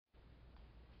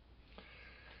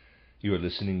You are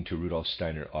listening to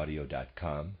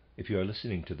RudolfSteinerAudio.com. If you are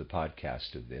listening to the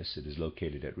podcast of this, it is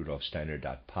located at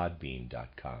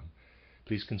rudolfsteiner.podbean.com.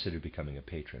 Please consider becoming a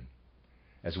patron.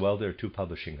 As well, there are two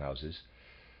publishing houses,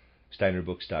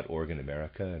 steinerbooks.org in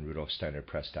America and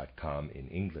rudolfsteinerpress.com in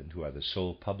England, who are the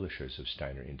sole publishers of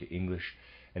Steiner into English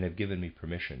and have given me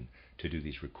permission to do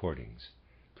these recordings.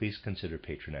 Please consider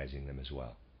patronizing them as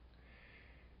well.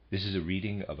 This is a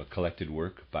reading of a collected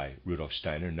work by Rudolf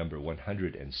Steiner, number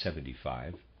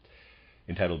 175,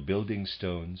 entitled Building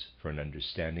Stones for an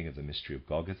Understanding of the Mystery of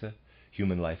Golgotha,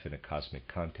 Human Life in a Cosmic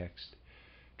Context,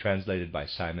 translated by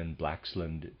Simon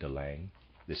Blaxland de Lang.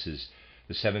 This is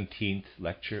the 17th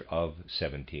lecture of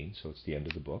 17, so it's the end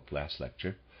of the book, last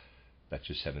lecture,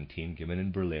 lecture 17, given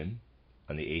in Berlin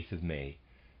on the 8th of May,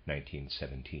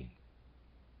 1917.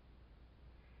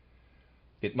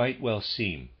 It might well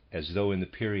seem as though in the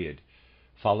period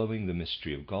following the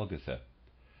mystery of Golgotha,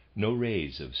 no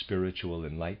rays of spiritual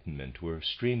enlightenment were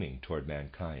streaming toward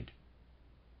mankind.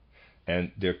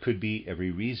 And there could be every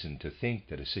reason to think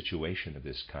that a situation of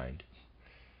this kind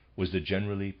was the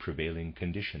generally prevailing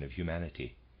condition of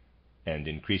humanity, and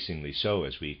increasingly so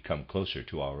as we come closer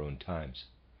to our own times.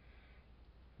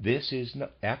 This is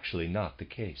actually not the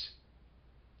case.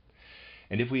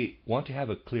 And if we want to have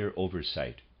a clear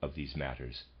oversight of these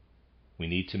matters, we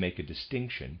need to make a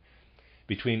distinction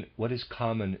between what is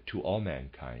common to all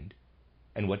mankind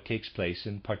and what takes place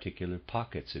in particular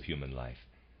pockets of human life,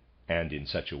 and in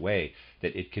such a way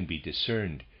that it can be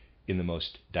discerned in the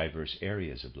most diverse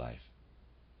areas of life.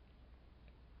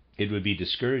 It would be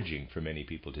discouraging for many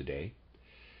people today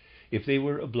if they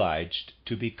were obliged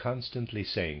to be constantly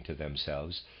saying to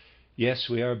themselves, yes,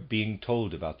 we are being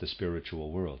told about the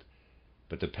spiritual world,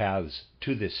 but the paths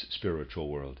to this spiritual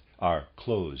world are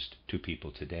closed to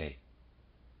people today.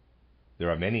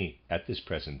 There are many at this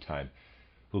present time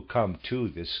who come to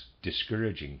this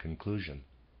discouraging conclusion.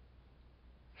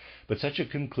 But such a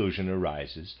conclusion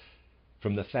arises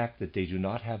from the fact that they do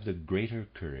not have the greater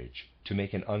courage to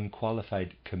make an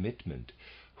unqualified commitment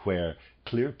where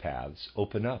clear paths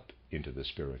open up into the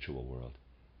spiritual world.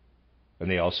 And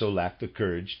they also lack the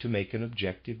courage to make an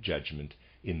objective judgment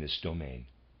in this domain.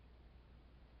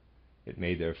 It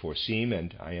may therefore seem,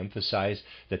 and I emphasize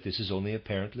that this is only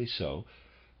apparently so,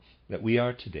 that we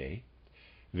are today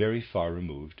very far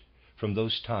removed from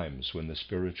those times when the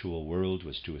spiritual world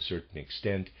was to a certain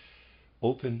extent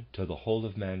open to the whole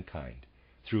of mankind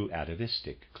through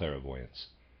atavistic clairvoyance,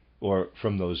 or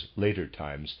from those later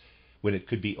times when it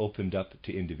could be opened up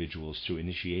to individuals through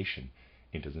initiation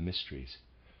into the mysteries.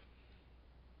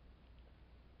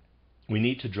 We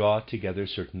need to draw together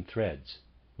certain threads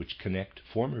which connect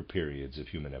former periods of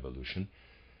human evolution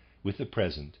with the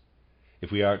present,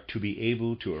 if we are to be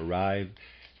able to arrive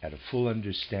at a full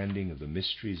understanding of the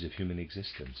mysteries of human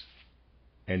existence,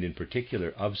 and in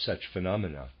particular of such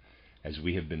phenomena as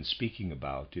we have been speaking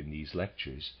about in these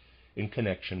lectures in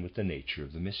connection with the nature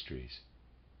of the mysteries.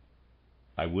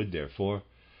 I would therefore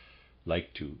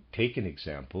like to take an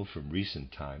example from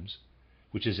recent times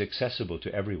which is accessible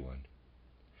to everyone,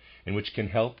 and which can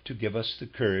help to give us the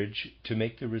courage to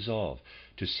make the resolve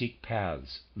to seek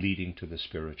paths leading to the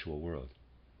spiritual world.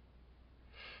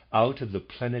 Out of the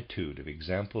plenitude of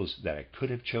examples that I could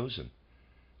have chosen,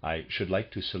 I should like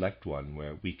to select one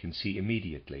where we can see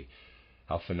immediately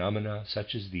how phenomena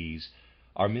such as these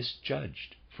are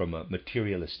misjudged from a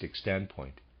materialistic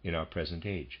standpoint in our present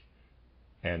age,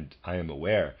 and I am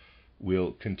aware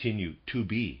will continue to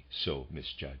be so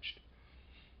misjudged.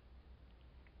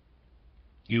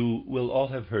 You will all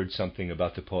have heard something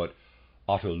about the poet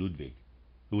Otto Ludwig,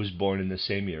 who was born in the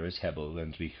same year as Hebel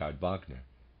and Richard Wagner,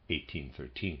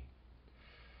 1813.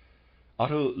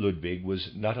 Otto Ludwig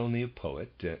was not only a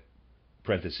poet,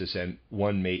 and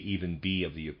one may even be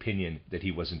of the opinion that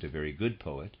he wasn't a very good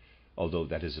poet, although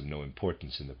that is of no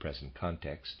importance in the present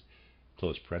context,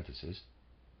 close parenthesis,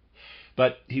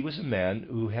 but he was a man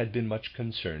who had been much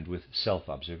concerned with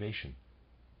self-observation,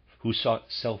 who sought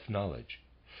self-knowledge,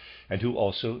 and who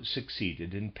also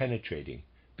succeeded in penetrating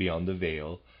beyond the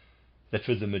veil that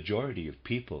for the majority of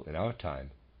people in our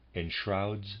time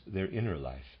enshrouds their inner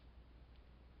life.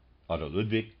 Otto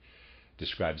Ludwig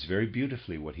describes very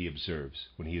beautifully what he observes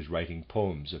when he is writing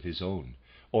poems of his own,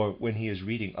 or when he is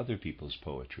reading other people's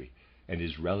poetry and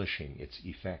is relishing its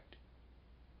effect.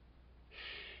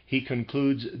 He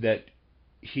concludes that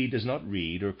he does not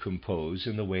read or compose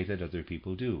in the way that other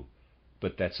people do,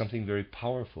 but that something very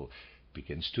powerful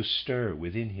begins to stir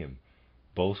within him,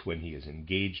 both when he is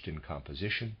engaged in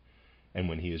composition and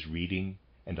when he is reading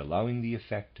and allowing the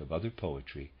effect of other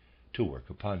poetry to work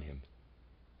upon him.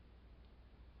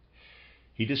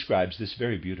 He describes this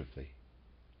very beautifully.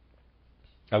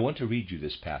 I want to read you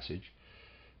this passage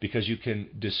because you can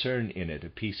discern in it a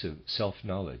piece of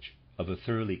self-knowledge of a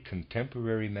thoroughly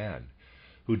contemporary man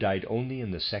who died only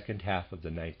in the second half of the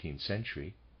 19th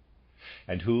century,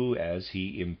 and who, as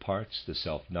he imparts the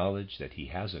self-knowledge that he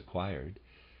has acquired,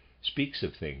 speaks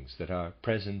of things that our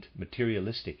present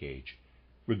materialistic age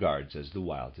regards as the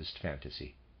wildest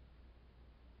fantasy.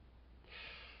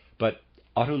 But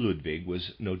Otto Ludwig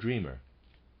was no dreamer.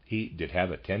 He did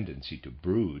have a tendency to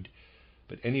brood,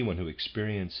 but anyone who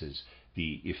experiences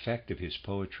the effect of his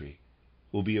poetry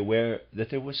will be aware that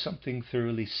there was something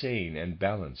thoroughly sane and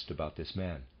balanced about this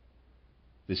man.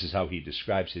 This is how he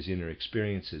describes his inner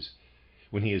experiences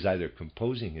when he is either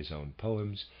composing his own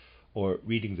poems or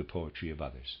reading the poetry of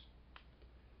others.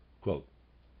 Quote,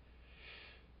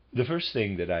 "The first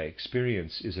thing that I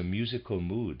experience is a musical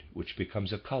mood which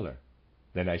becomes a color.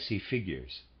 Then I see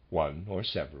figures, one or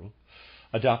several,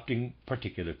 adopting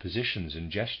particular positions and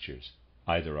gestures,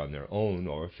 either on their own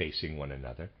or facing one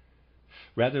another,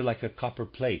 rather like a copper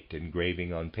plate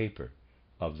engraving on paper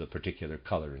of the particular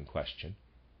color in question,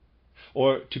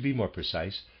 or, to be more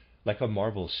precise, like a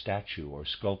marble statue or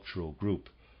sculptural group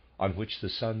on which the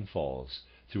sun falls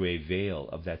through a veil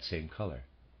of that same color.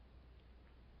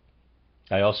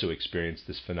 I also experience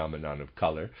this phenomenon of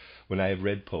color when I have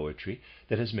read poetry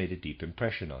that has made a deep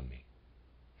impression on me.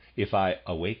 If I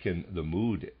awaken the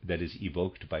mood that is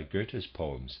evoked by Goethe's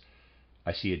poems,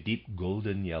 I see a deep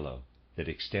golden yellow that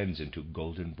extends into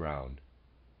golden brown,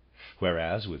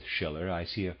 whereas with Schiller I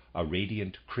see a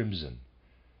radiant crimson,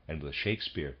 and with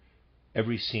Shakespeare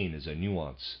every scene is a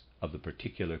nuance of the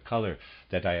particular color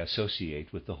that I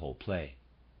associate with the whole play.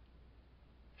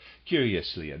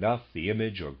 Curiously enough, the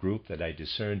image or group that I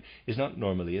discern is not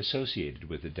normally associated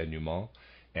with the denouement,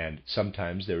 and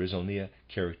sometimes there is only a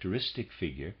characteristic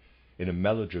figure in a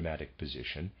melodramatic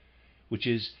position, which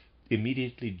is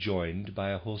immediately joined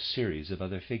by a whole series of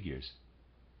other figures.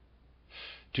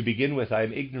 To begin with, I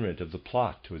am ignorant of the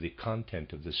plot or the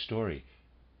content of the story,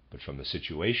 but from the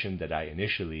situation that I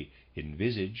initially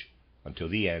envisage until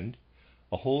the end,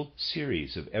 a whole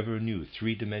series of ever-new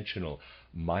three-dimensional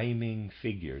miming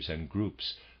figures and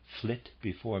groups flit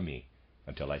before me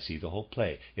until I see the whole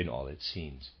play in all its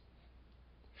scenes.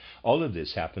 All of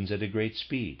this happens at a great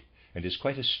speed and is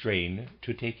quite a strain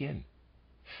to take in,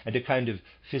 and a kind of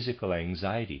physical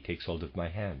anxiety takes hold of my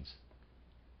hands.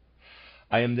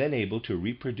 I am then able to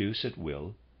reproduce at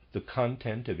will the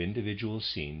content of individual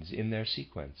scenes in their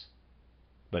sequence,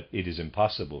 but it is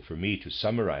impossible for me to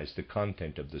summarize the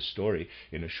content of the story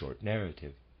in a short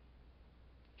narrative.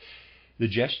 The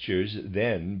gestures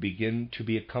then begin to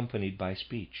be accompanied by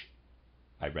speech.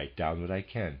 I write down what I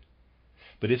can,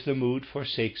 but if the mood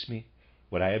forsakes me,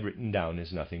 what I have written down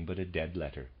is nothing but a dead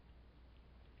letter.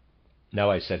 Now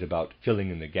I set about filling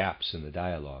in the gaps in the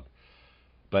dialogue,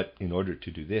 but in order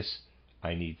to do this,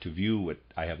 I need to view what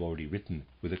I have already written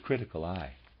with a critical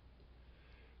eye."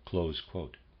 Close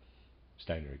quote.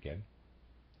 Steiner again.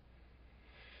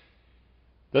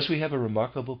 Thus we have a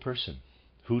remarkable person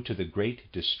who, to the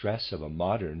great distress of a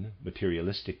modern,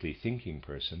 materialistically thinking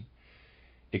person,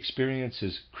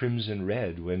 experiences crimson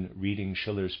red when reading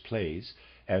Schiller's plays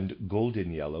and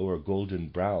golden yellow or golden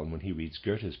brown when he reads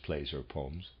Goethe's plays or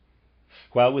poems,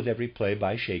 while with every play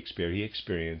by Shakespeare he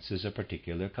experiences a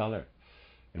particular color,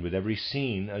 and with every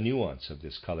scene a nuance of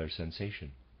this color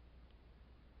sensation.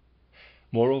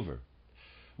 Moreover,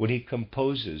 when he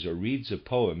composes or reads a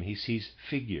poem, he sees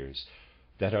figures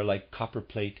that are like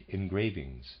copperplate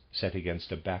engravings set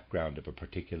against a background of a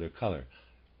particular color,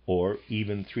 or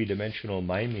even three-dimensional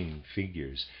miming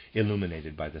figures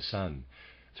illuminated by the sun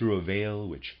through a veil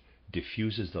which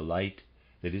diffuses the light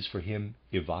that is for him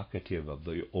evocative of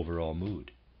the overall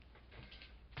mood.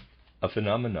 A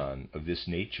phenomenon of this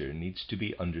nature needs to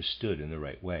be understood in the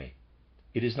right way.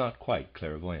 It is not quite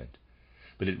clairvoyant,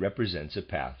 but it represents a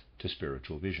path to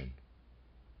spiritual vision.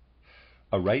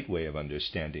 A right way of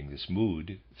understanding this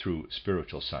mood through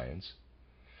spiritual science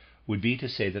would be to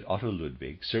say that Otto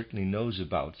Ludwig certainly knows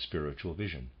about spiritual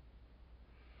vision.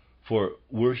 For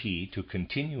were he to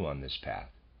continue on this path,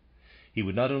 he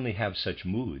would not only have such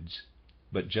moods,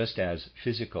 but just as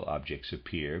physical objects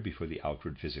appear before the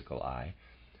outward physical eye,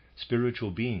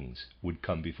 spiritual beings would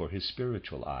come before his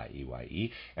spiritual eye,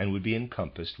 EYE, and would be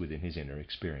encompassed within his inner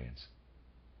experience.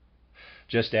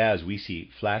 Just as we see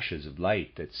flashes of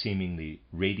light that seemingly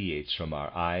radiates from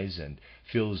our eyes and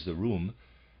fills the room,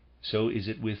 so is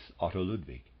it with Otto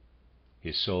Ludwig.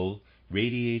 His soul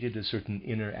radiated a certain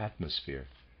inner atmosphere,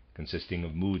 consisting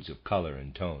of moods of color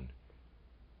and tone.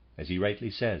 As he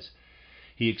rightly says,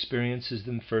 he experiences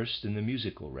them first in the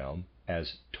musical realm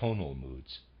as tonal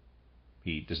moods.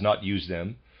 He does not use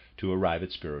them to arrive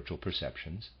at spiritual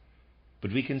perceptions,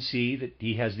 but we can see that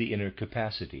he has the inner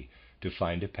capacity to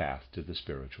find a path to the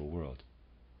spiritual world.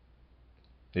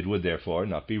 It would therefore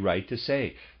not be right to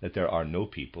say that there are no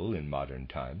people in modern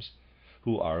times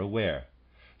who are aware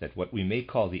that what we may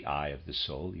call the eye of the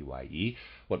soul, EYE,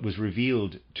 what was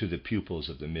revealed to the pupils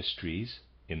of the mysteries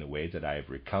in the way that I have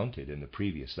recounted in the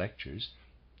previous lectures,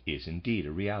 is indeed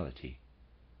a reality.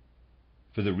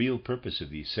 For the real purpose of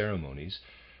these ceremonies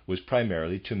was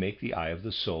primarily to make the eye of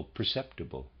the soul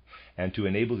perceptible and to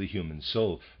enable the human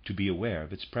soul to be aware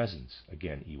of its presence,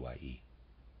 again EYE.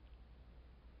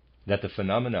 That the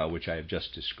phenomena which I have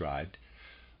just described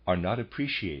are not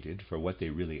appreciated for what they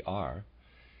really are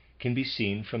can be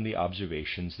seen from the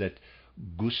observations that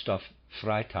Gustav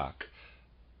Freytag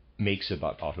makes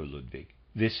about Otto Ludwig.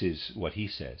 This is what he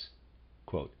says,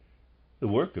 quote, "The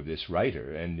work of this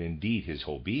writer, and indeed his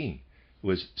whole being,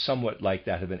 was somewhat like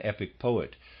that of an epic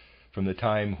poet from the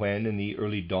time when, in the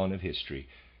early dawn of history,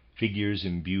 figures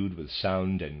imbued with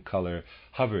sound and color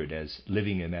hovered as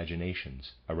living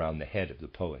imaginations around the head of the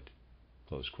poet."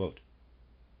 Close quote.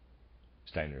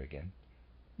 Steiner again.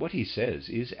 What he says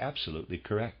is absolutely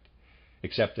correct,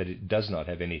 except that it does not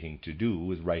have anything to do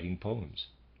with writing poems.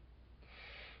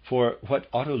 For what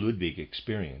Otto Ludwig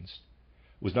experienced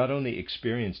was not only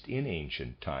experienced in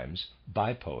ancient times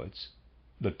by poets,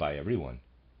 but by everyone,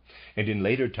 and in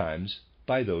later times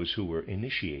by those who were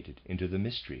initiated into the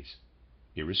mysteries,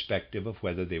 irrespective of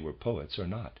whether they were poets or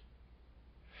not.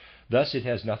 Thus it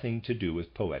has nothing to do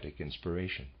with poetic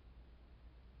inspiration.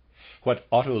 What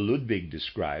Otto Ludwig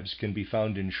describes can be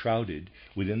found enshrouded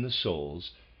within the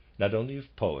souls not only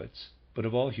of poets, but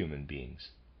of all human beings,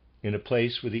 in a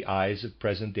place where the eyes of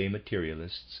present-day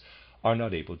materialists are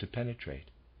not able to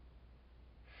penetrate.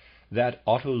 That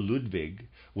Otto Ludwig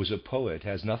was a poet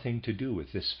has nothing to do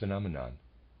with this phenomenon,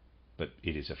 but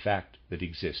it is a fact that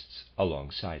exists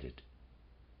alongside it.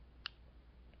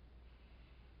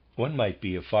 One might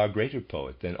be a far greater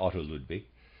poet than Otto Ludwig,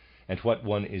 and what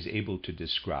one is able to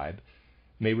describe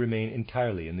may remain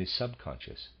entirely in the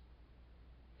subconscious.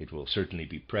 It will certainly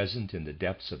be present in the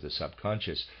depths of the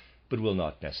subconscious, but will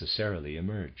not necessarily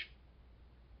emerge.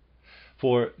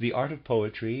 For the art of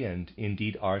poetry, and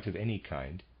indeed art of any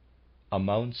kind,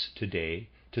 amounts today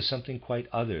to something quite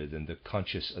other than the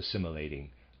conscious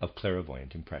assimilating of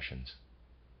clairvoyant impressions.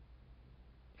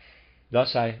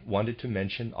 Thus I wanted to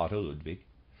mention Otto Ludwig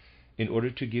in order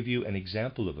to give you an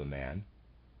example of a man,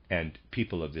 and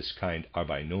people of this kind are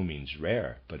by no means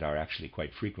rare, but are actually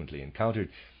quite frequently encountered,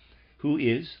 who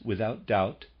is, without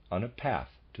doubt, on a path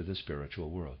to the spiritual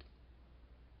world.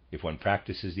 If one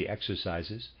practices the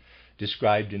exercises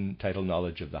described in Title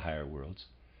Knowledge of the Higher Worlds,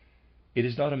 it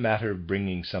is not a matter of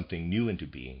bringing something new into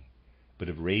being, but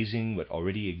of raising what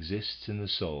already exists in the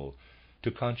soul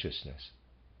to consciousness,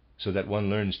 so that one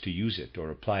learns to use it or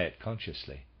apply it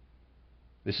consciously.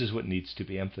 This is what needs to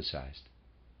be emphasized.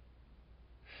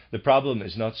 The problem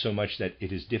is not so much that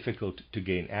it is difficult to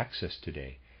gain access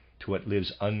today to what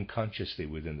lives unconsciously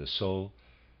within the soul,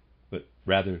 but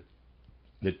rather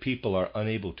that people are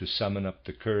unable to summon up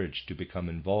the courage to become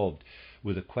involved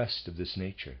with a quest of this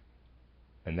nature,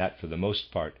 and that for the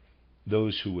most part,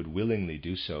 those who would willingly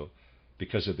do so,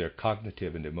 because of their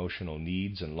cognitive and emotional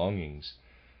needs and longings,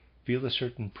 feel a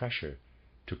certain pressure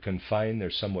to confine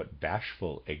their somewhat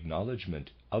bashful acknowledgement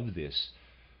of this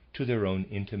to their own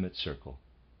intimate circle,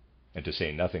 and to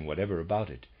say nothing whatever about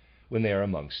it when they are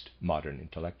amongst modern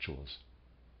intellectuals.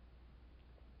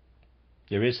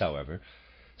 There is, however,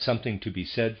 something to be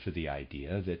said for the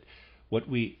idea that what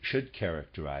we should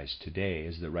characterize today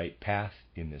as the right path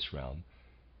in this realm,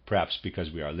 perhaps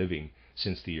because we are living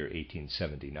since the year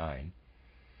 1879,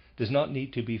 does not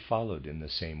need to be followed in the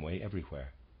same way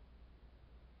everywhere.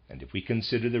 And if we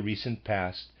consider the recent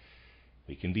past,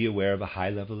 we can be aware of a high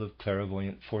level of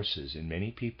clairvoyant forces in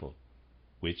many people,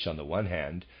 which, on the one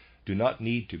hand, do not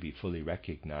need to be fully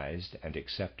recognized and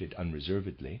accepted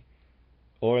unreservedly,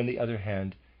 or, on the other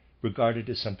hand, regarded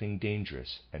as something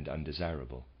dangerous and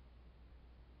undesirable.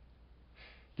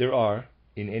 There are,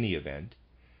 in any event,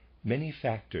 many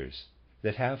factors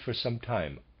that have for some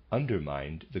time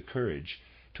undermined the courage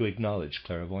to acknowledge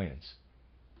clairvoyance,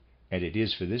 and it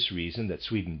is for this reason that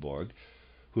Swedenborg,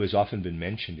 who has often been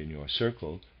mentioned in your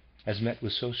circle, has met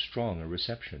with so strong a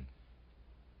reception.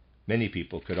 Many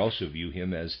people could also view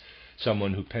him as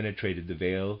someone who penetrated the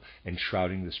veil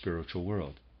enshrouding the spiritual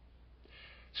world.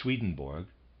 Swedenborg,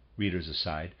 readers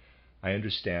aside, I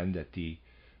understand that the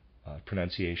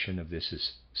pronunciation of this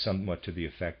is somewhat to the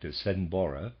effect of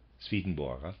Swedenborg,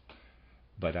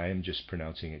 but I am just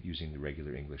pronouncing it using the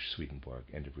regular English Swedenborg,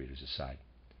 end of readers aside.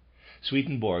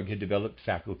 Swedenborg had developed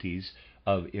faculties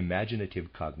of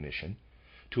imaginative cognition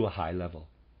to a high level.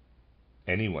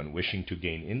 Anyone wishing to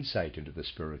gain insight into the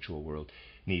spiritual world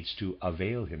needs to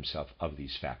avail himself of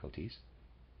these faculties.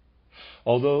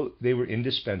 Although they were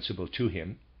indispensable to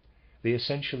him, they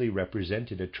essentially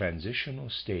represented a transitional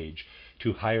stage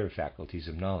to higher faculties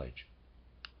of knowledge.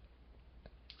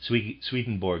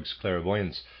 Swedenborg's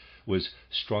clairvoyance was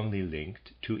strongly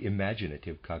linked to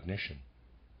imaginative cognition.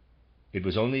 It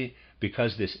was only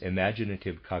because this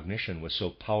imaginative cognition was so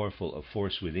powerful a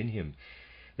force within him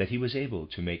that he was able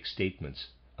to make statements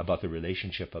about the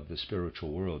relationship of the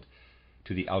spiritual world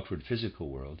to the outward physical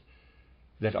world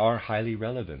that are highly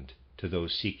relevant to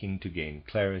those seeking to gain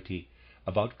clarity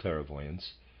about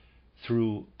clairvoyance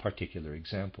through particular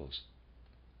examples.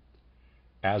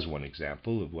 As one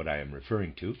example of what I am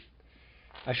referring to,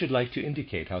 I should like to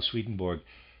indicate how Swedenborg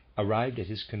arrived at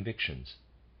his convictions,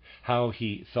 how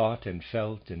he thought and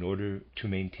felt in order to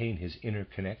maintain his inner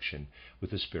connection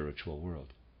with the spiritual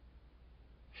world.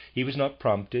 He was not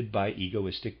prompted by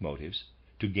egoistic motives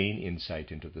to gain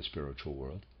insight into the spiritual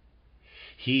world.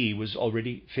 He was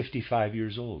already 55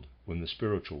 years old when the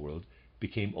spiritual world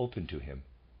became open to him.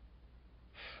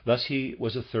 Thus he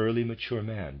was a thoroughly mature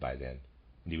man by then,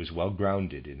 and he was well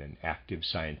grounded in an active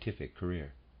scientific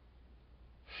career.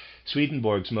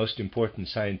 Swedenborg's most important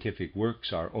scientific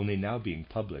works are only now being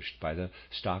published by the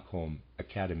Stockholm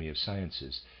Academy of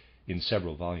Sciences in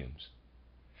several volumes,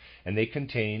 and they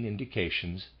contain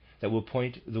indications that will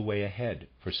point the way ahead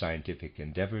for scientific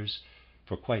endeavors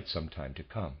for quite some time to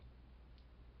come.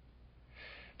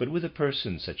 But with a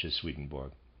person such as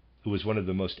Swedenborg, who was one of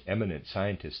the most eminent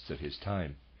scientists of his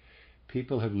time,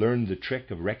 people have learned the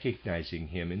trick of recognizing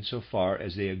him insofar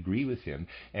as they agree with him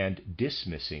and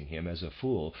dismissing him as a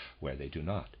fool where they do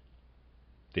not.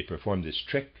 They perform this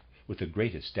trick with the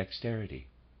greatest dexterity.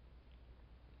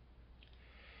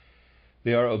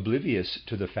 They are oblivious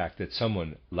to the fact that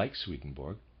someone like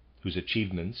Swedenborg, whose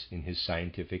achievements in his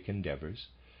scientific endeavors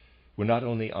were not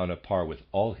only on a par with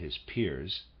all his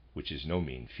peers, which is no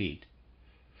mean feat,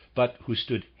 but who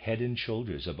stood head and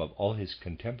shoulders above all his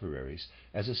contemporaries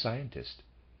as a scientist,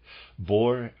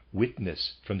 bore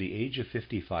witness from the age of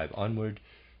 55 onward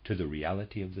to the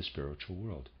reality of the spiritual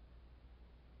world.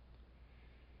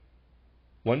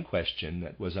 One question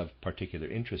that was of particular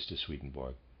interest to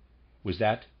Swedenborg was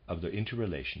that of the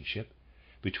interrelationship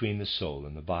between the soul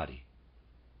and the body.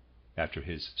 After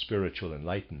his spiritual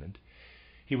enlightenment,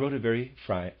 he wrote a very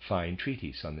fine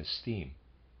treatise on this theme.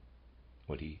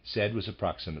 What he said was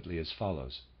approximately as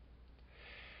follows: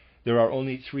 there are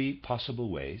only three possible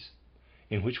ways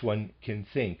in which one can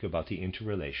think about the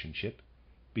interrelationship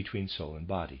between soul and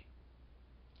body.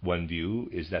 One view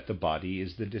is that the body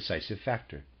is the decisive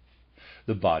factor.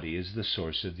 The body is the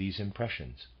source of these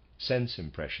impressions. Sense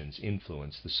impressions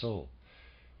influence the soul,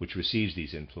 which receives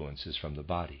these influences from the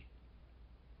body.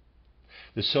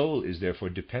 The soul is therefore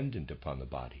dependent upon the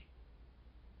body.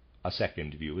 A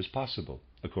second view is possible,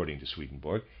 according to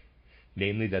Swedenborg,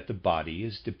 namely that the body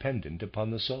is dependent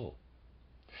upon the soul.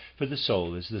 For the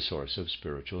soul is the source of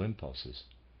spiritual impulses.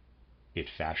 It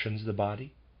fashions the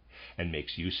body and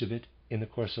makes use of it in the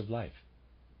course of life.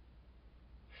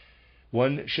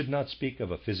 One should not speak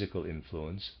of a physical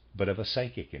influence, but of a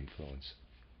psychic influence.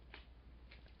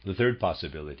 The third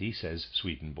possibility, says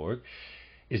Swedenborg,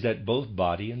 is that both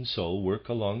body and soul work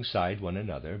alongside one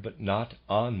another, but not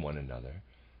on one another,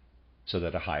 so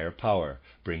that a higher power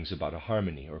brings about a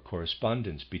harmony or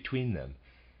correspondence between them,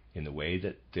 in the way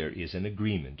that there is an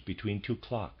agreement between two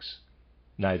clocks,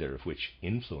 neither of which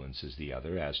influences the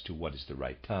other as to what is the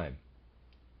right time.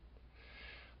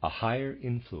 A higher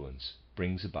influence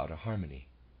brings about a harmony.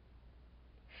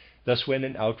 Thus, when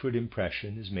an outward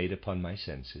impression is made upon my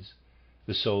senses,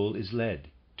 the soul is led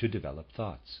to develop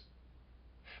thoughts.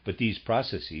 But these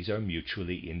processes are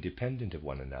mutually independent of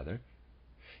one another,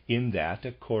 in that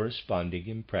a corresponding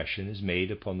impression is made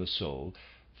upon the soul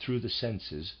through the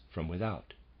senses from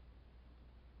without.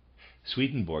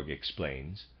 Swedenborg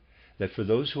explains that for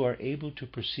those who are able to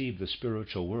perceive the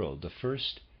spiritual world, the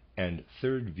first and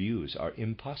third views are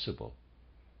impossible,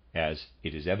 as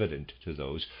it is evident to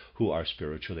those who are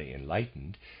spiritually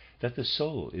enlightened that the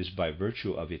soul is by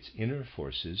virtue of its inner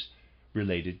forces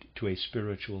related to a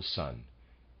spiritual sun,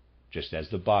 just as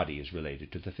the body is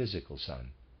related to the physical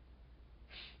sun,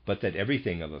 but that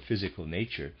everything of a physical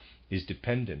nature is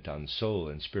dependent on soul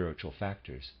and spiritual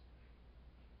factors.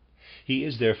 He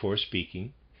is therefore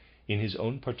speaking, in his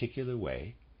own particular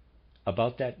way,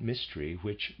 about that mystery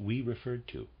which we referred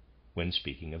to when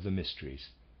speaking of the mysteries,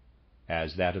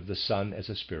 as that of the sun as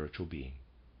a spiritual being.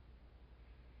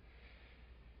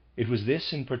 It was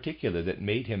this in particular that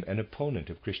made him an opponent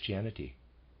of Christianity,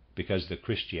 because the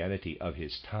Christianity of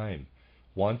his time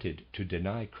wanted to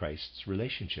deny Christ's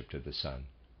relationship to the Son.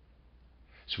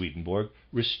 Swedenborg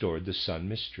restored the Son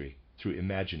mystery through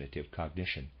imaginative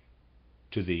cognition,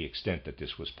 to the extent that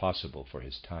this was possible for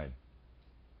his time.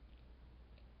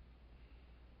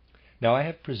 Now, I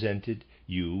have presented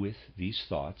you with these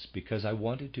thoughts because I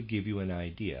wanted to give you an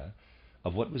idea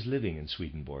of what was living in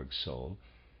Swedenborg's soul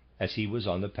as he was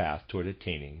on the path toward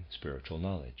attaining spiritual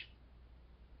knowledge.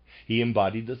 He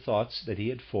embodied the thoughts that he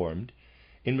had formed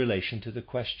in relation to the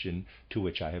question to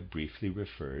which I have briefly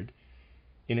referred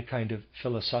in a kind of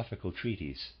philosophical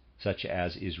treatise, such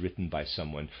as is written by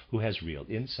someone who has real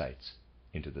insights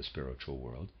into the spiritual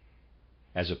world,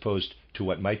 as opposed to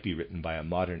what might be written by a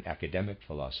modern academic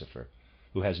philosopher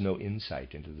who has no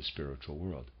insight into the spiritual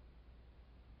world.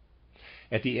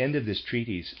 At the end of this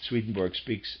treatise, Swedenborg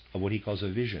speaks of what he calls a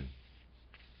vision.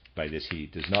 By this he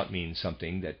does not mean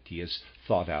something that he has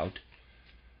thought out,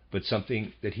 but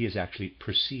something that he has actually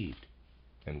perceived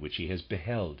and which he has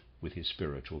beheld with his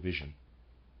spiritual vision.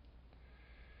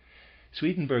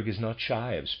 Swedenborg is not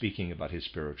shy of speaking about his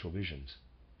spiritual visions.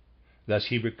 Thus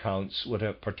he recounts what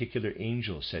a particular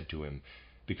angel said to him,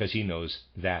 because he knows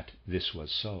that this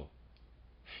was so.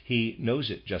 He knows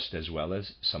it just as well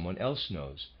as someone else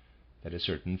knows that a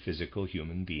certain physical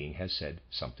human being has said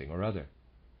something or other.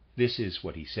 This is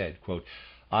what he said, quote,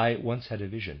 "I once had a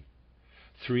vision.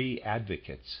 3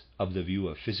 advocates of the view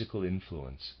of physical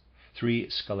influence, 3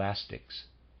 scholastics,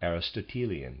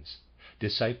 Aristotelians,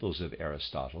 disciples of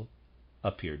Aristotle,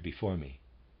 appeared before me.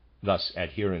 Thus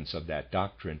adherents of that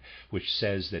doctrine which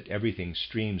says that everything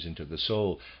streams into the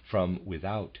soul from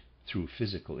without through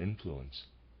physical influence.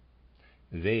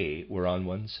 They were on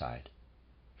one side.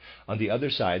 On the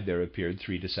other side there appeared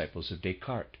 3 disciples of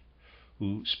Descartes,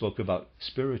 who spoke about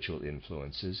spiritual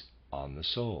influences on the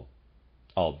soul,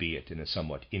 albeit in a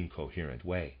somewhat incoherent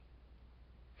way.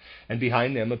 And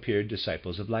behind them appeared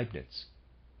disciples of Leibniz,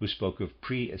 who spoke of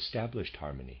pre-established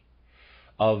harmony,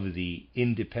 of the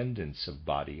independence of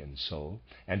body and soul,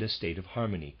 and a state of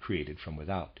harmony created from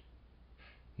without.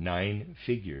 9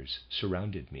 figures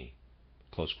surrounded me,"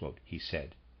 close quote, he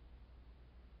said.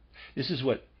 This is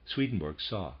what Swedenborg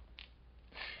saw.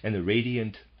 And the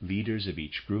radiant leaders of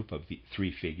each group of the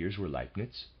 3 figures were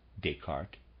Leibniz,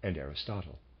 Descartes, and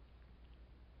Aristotle.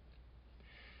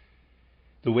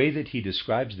 The way that he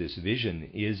describes this vision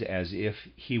is as if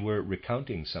he were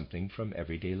recounting something from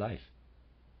everyday life.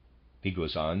 He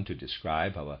goes on to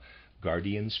describe how a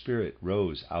guardian spirit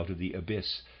rose out of the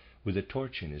abyss with a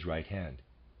torch in his right hand.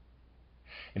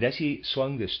 And as he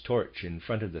swung this torch in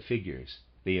front of the figures,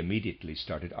 they immediately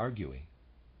started arguing.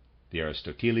 The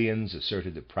Aristotelians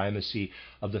asserted the primacy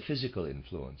of the physical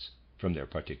influence from their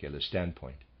particular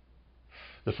standpoint.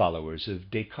 The followers of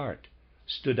Descartes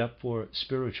stood up for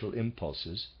spiritual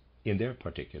impulses in their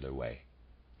particular way,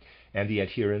 and the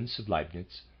adherents of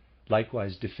Leibniz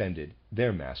likewise defended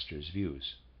their master's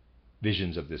views.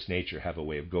 Visions of this nature have a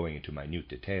way of going into minute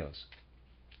details.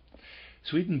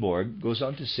 Swedenborg goes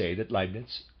on to say that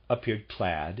Leibniz appeared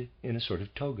clad in a sort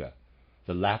of toga.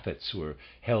 The lappets were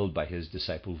held by his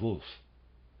disciple Wolf.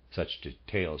 Such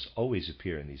details always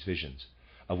appear in these visions,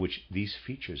 of which these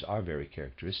features are very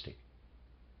characteristic.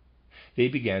 They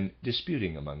began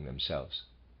disputing among themselves.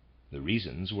 The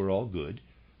reasons were all good,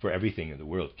 for everything in the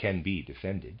world can be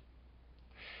defended.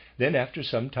 Then after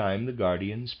some time the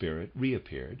guardian spirit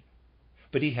reappeared,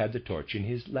 but he had the torch in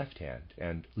his left hand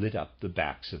and lit up the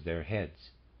backs of their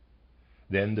heads.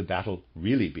 Then the battle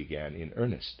really began in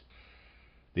earnest.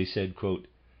 They said, quote,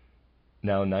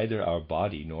 "Now neither our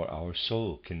body nor our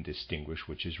soul can distinguish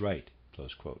which is right,"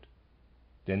 close quote.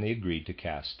 Then they agreed to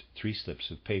cast 3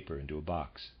 slips of paper into a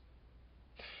box.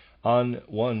 On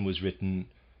one was written,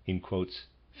 in quotes,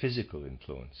 "physical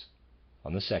influence,"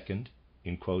 on the second,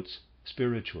 in quotes,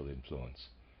 "spiritual influence,"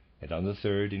 and on the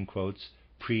third, in quotes,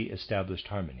 "pre-established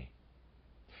harmony."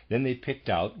 Then they picked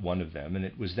out one of them, and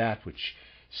it was that which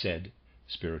said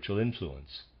spiritual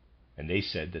influence, and they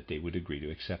said that they would agree to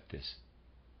accept this.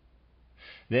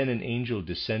 Then an angel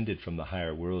descended from the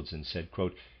higher worlds and said,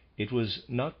 quote, "It was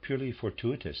not purely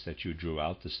fortuitous that you drew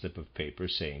out the slip of paper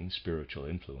saying spiritual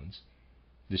influence.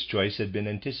 This choice had been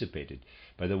anticipated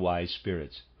by the wise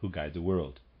spirits who guide the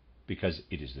world, because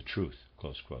it is the truth,"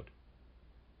 close quote.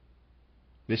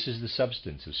 This is the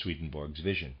substance of Swedenborg's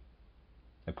vision.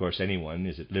 Of course, anyone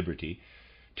is at liberty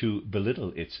to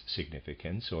belittle its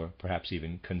significance or perhaps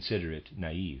even consider it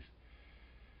naive.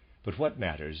 But what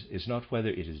matters is not whether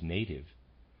it is native,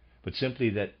 but simply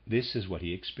that this is what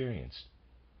he experienced.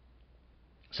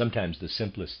 Sometimes the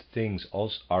simplest things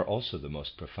are also the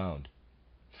most profound.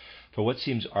 For what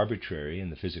seems arbitrary in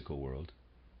the physical world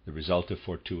the result of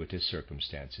fortuitous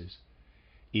circumstances,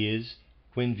 is,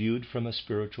 when viewed from a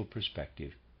spiritual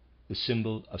perspective, the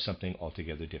symbol of something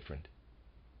altogether different.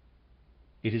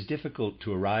 It is difficult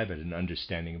to arrive at an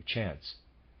understanding of chance,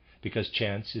 because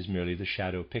chance is merely the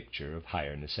shadow picture of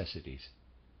higher necessities.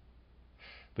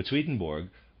 But Swedenborg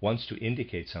wants to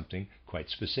indicate something quite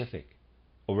specific,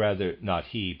 or rather, not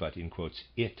he, but in quotes,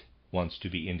 it wants to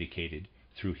be indicated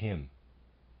through him.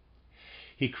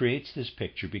 He creates this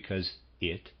picture because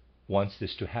it wants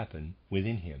this to happen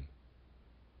within him.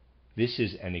 This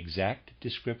is an exact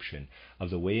description of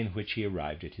the way in which he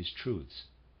arrived at his truths,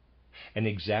 an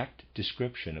exact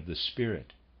description of the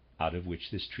spirit out of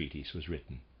which this treatise was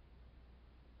written.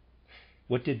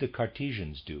 What did the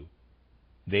Cartesians do?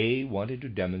 They wanted to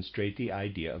demonstrate the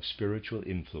idea of spiritual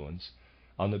influence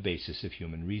on the basis of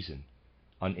human reason,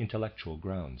 on intellectual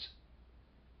grounds.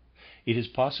 It is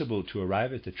possible to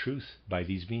arrive at the truth by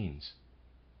these means,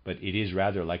 but it is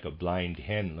rather like a blind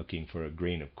hen looking for a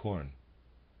grain of corn.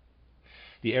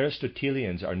 The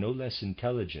Aristotelians are no less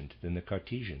intelligent than the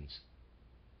Cartesians.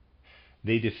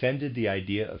 They defended the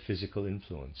idea of physical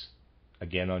influence,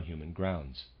 again on human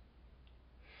grounds.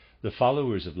 The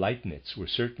followers of Leibniz were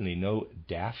certainly no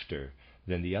dafter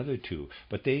than the other two,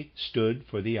 but they stood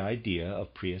for the idea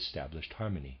of pre-established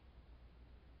harmony.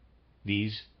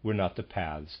 These were not the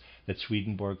paths that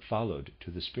Swedenborg followed to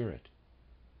the spirit,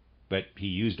 but he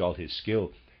used all his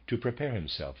skill to prepare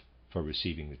himself for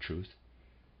receiving the truth,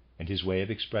 and his way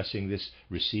of expressing this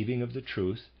receiving of the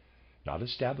truth, not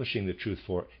establishing the truth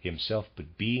for himself,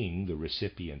 but being the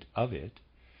recipient of it,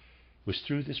 was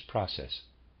through this process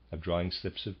of drawing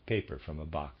slips of paper from a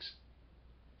box.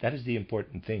 That is the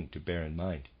important thing to bear in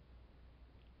mind.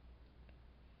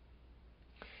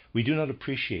 We do not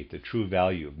appreciate the true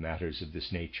value of matters of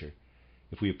this nature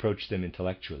if we approach them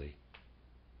intellectually.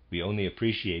 We only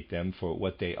appreciate them for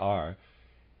what they are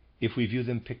if we view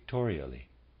them pictorially,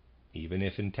 even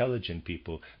if intelligent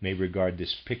people may regard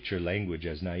this picture language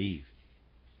as naive.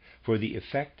 For the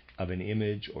effect of an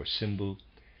image or symbol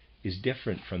is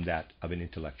different from that of an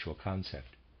intellectual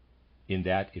concept, in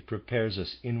that it prepares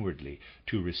us inwardly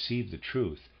to receive the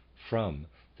truth from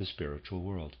the spiritual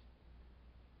world.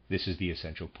 This is the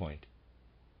essential point.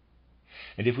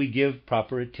 And if we give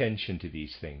proper attention to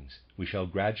these things, we shall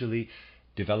gradually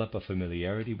develop a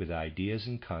familiarity with ideas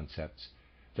and concepts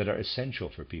that are essential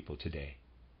for people today.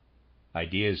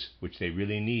 Ideas which they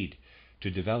really need to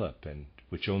develop and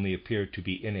which only appear to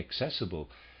be inaccessible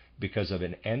because of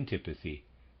an antipathy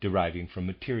deriving from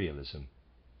materialism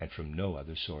and from no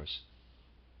other source.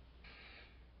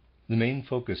 The main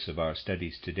focus of our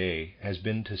studies today has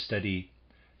been to study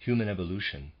human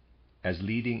evolution as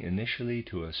leading initially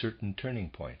to a certain turning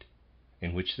point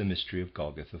in which the mystery of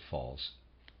Golgotha falls.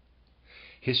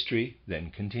 History then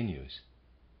continues.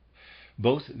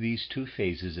 Both these two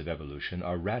phases of evolution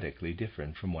are radically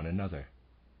different from one another,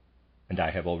 and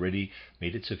I have already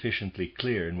made it sufficiently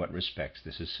clear in what respects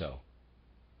this is so.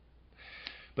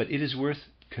 But it is worth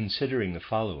considering the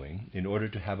following in order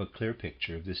to have a clear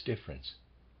picture of this difference.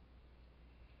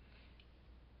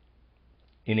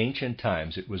 In ancient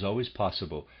times, it was always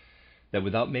possible that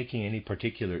without making any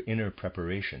particular inner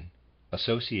preparation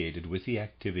associated with the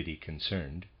activity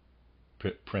concerned,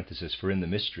 parenthesis, for in the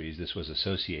mysteries this was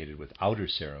associated with outer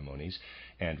ceremonies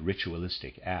and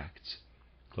ritualistic acts,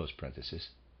 close parenthesis,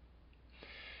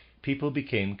 people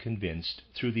became convinced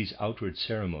through these outward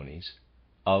ceremonies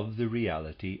of the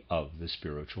reality of the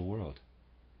spiritual world,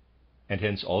 and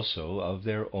hence also of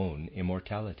their own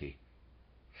immortality,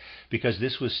 because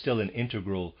this was still an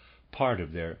integral part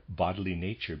of their bodily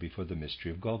nature before the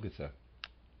mystery of Golgotha.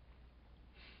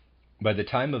 By the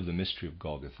time of the mystery of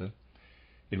Golgotha,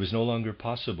 it was no longer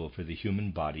possible for the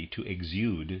human body to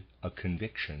exude a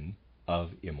conviction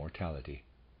of immortality.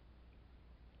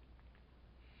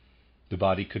 The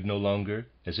body could no longer,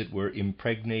 as it were,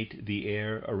 impregnate the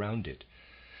air around it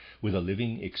with a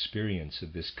living experience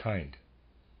of this kind.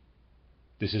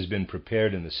 This had been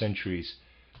prepared in the centuries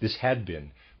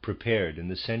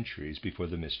before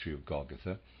the mystery of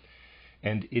Golgotha,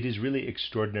 and it is really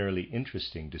extraordinarily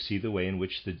interesting to see the way in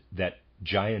which that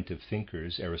giant of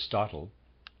thinkers, Aristotle,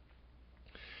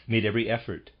 made every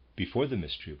effort before the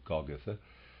mystery of Golgotha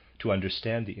to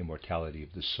understand the immortality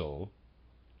of the soul,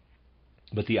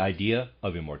 but the idea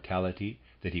of immortality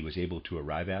that he was able to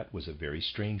arrive at was a very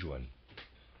strange one.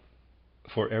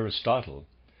 For Aristotle,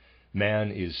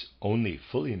 man is only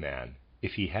fully man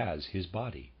if he has his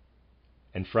body.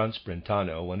 And Franz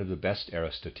Brentano, one of the best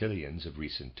Aristotelians of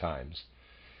recent times,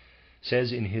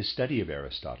 says in his study of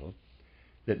Aristotle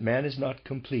that man is not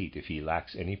complete if he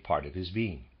lacks any part of his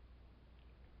being.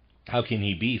 How can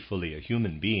he be fully a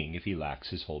human being if he lacks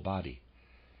his whole body?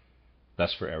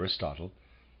 Thus for Aristotle,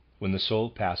 when the soul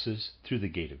passes through the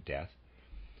gate of death,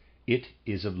 it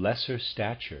is of lesser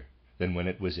stature than when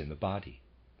it was in the body.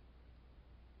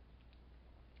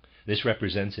 This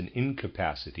represents an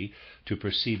incapacity to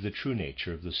perceive the true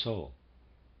nature of the soul,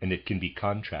 and it can be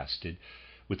contrasted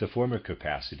with the former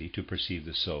capacity to perceive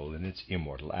the soul in its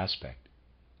immortal aspect.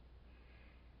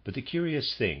 But the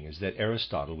curious thing is that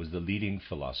Aristotle was the leading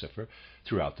philosopher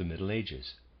throughout the Middle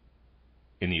Ages.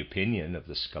 In the opinion of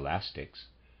the scholastics,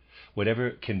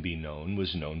 whatever can be known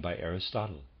was known by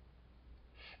Aristotle.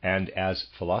 And as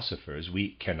philosophers,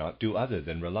 we cannot do other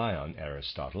than rely on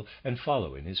Aristotle and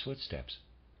follow in his footsteps.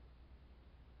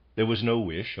 There was no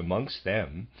wish amongst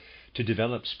them to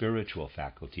develop spiritual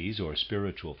faculties or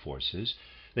spiritual forces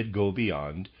that go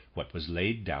beyond what was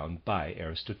laid down by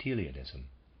Aristotelianism.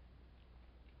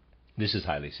 This is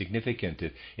highly significant.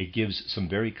 It gives some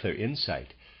very clear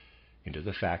insight into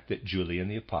the fact that Julian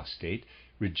the Apostate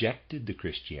rejected the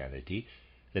Christianity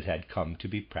that had come to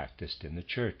be practiced in the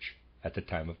Church at the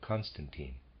time of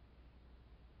Constantine.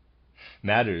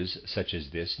 Matters such as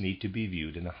this need to be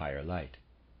viewed in a higher light.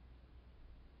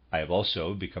 I have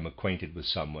also become acquainted with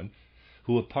someone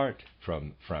who, apart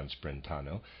from Franz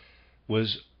Brentano,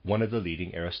 was one of the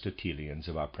leading Aristotelians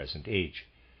of our present age,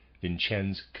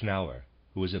 Vincenz Knauer,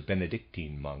 who was a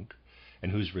Benedictine monk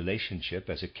and whose relationship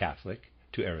as a Catholic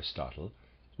to Aristotle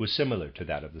was similar to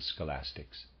that of the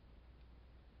scholastics.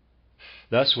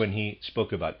 Thus, when he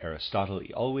spoke about Aristotle,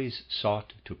 he always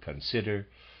sought to consider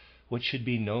what should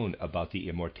be known about the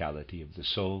immortality of the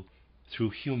soul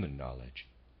through human knowledge.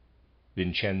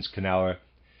 Vincenz Knauer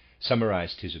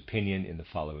summarized his opinion in the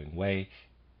following way,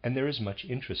 and there is much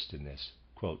interest in this.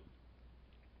 Quote,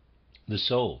 "The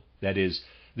soul, that is,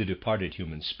 the departed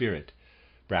human spirit,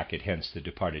 bracket, hence the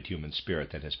departed human spirit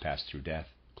that has passed through death,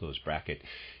 close bracket,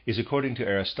 is according to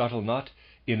Aristotle not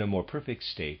in a more perfect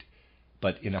state,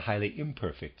 but in a highly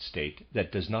imperfect state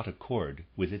that does not accord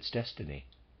with its destiny.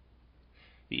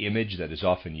 The image that is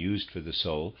often used for the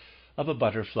soul of a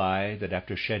butterfly that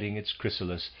after shedding its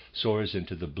chrysalis soars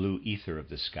into the blue ether of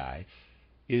the sky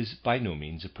is by no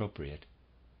means appropriate.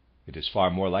 It is far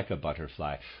more like a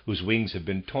butterfly whose wings have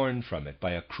been torn from it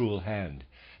by a cruel hand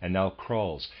and now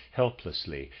crawls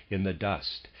helplessly in the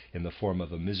dust in the form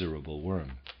of a miserable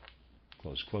worm."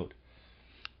 Close quote.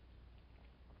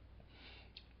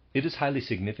 It is highly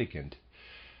significant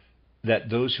that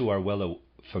those who are well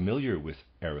familiar with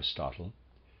Aristotle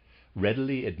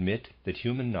readily admit that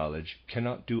human knowledge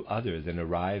cannot do other than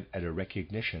arrive at a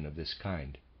recognition of this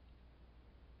kind.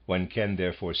 One can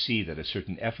therefore see that a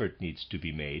certain effort needs to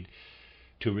be made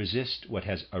to resist what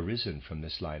has arisen from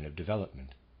this line of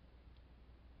development.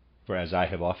 For as I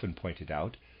have often pointed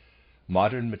out,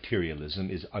 modern materialism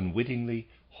is unwittingly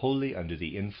wholly under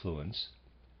the influence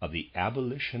of the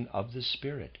abolition of the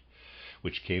spirit,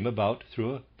 which came about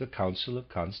through the Council of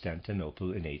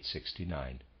Constantinople in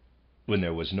 869. When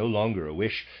there was no longer a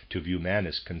wish to view man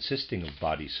as consisting of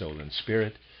body, soul, and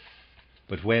spirit,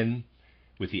 but when,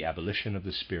 with the abolition of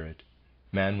the spirit,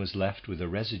 man was left with a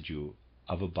residue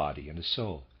of a body and a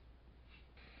soul.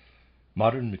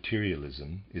 Modern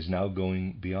materialism is now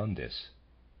going beyond this,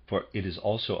 for it is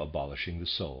also abolishing the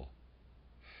soul.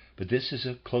 But this is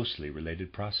a closely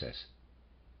related process.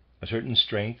 A certain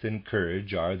strength and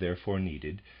courage are therefore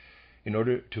needed in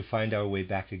order to find our way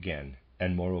back again,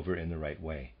 and moreover in the right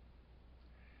way.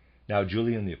 Now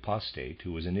Julian the Apostate,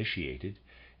 who was initiated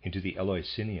into the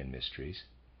Eleusinian mysteries,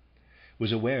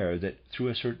 was aware that through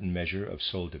a certain measure of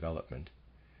soul development,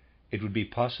 it would be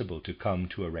possible to come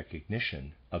to a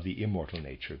recognition of the immortal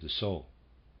nature of the soul.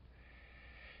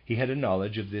 He had a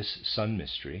knowledge of this sun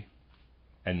mystery,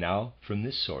 and now from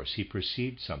this source he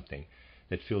perceived something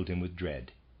that filled him with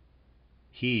dread.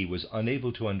 He was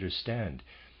unable to understand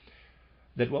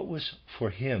that what was for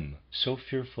him so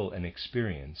fearful an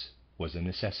experience was a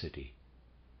necessity.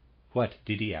 What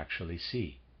did he actually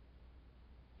see?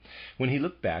 When he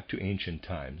looked back to ancient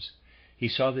times, he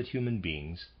saw that human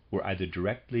beings were either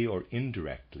directly or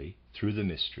indirectly, through the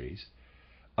mysteries,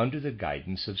 under the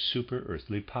guidance of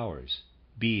super-earthly powers,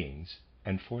 beings,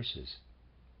 and forces.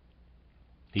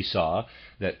 He saw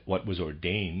that what was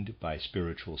ordained by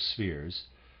spiritual spheres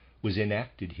was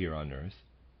enacted here on earth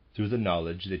through the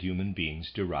knowledge that human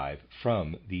beings derive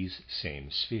from these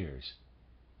same spheres.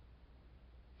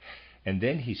 And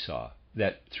then he saw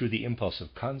that through the impulse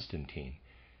of Constantine,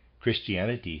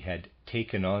 Christianity had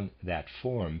taken on that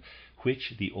form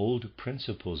which the old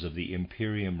principles of the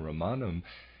Imperium Romanum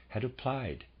had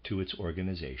applied to its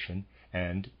organization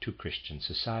and to Christian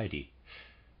society,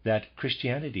 that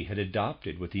Christianity had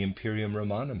adopted what the Imperium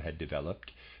Romanum had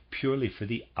developed purely for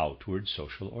the outward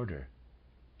social order.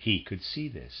 He could see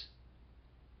this.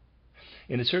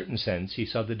 In a certain sense, he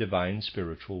saw the divine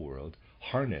spiritual world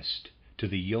harnessed to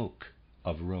the yoke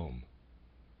of Rome.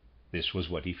 This was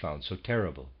what he found so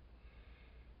terrible.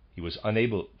 He was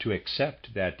unable to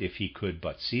accept that if he could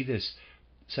but see this,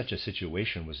 such a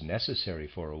situation was necessary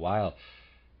for a while,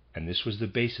 and this was the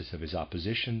basis of his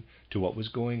opposition to what was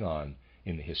going on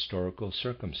in the historical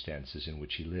circumstances in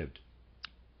which he lived.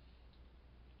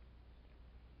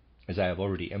 As I have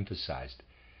already emphasized,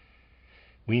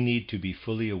 we need to be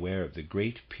fully aware of the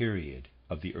great period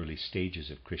of the early stages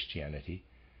of Christianity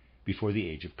before the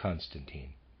age of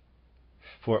Constantine.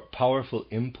 For powerful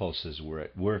impulses were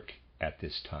at work at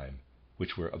this time,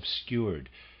 which were obscured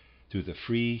through the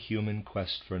free human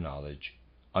quest for knowledge,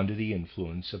 under the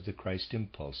influence of the Christ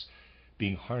impulse,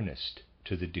 being harnessed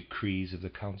to the decrees of the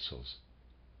councils.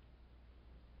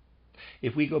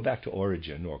 If we go back to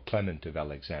Origen or Clement of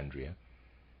Alexandria,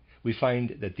 we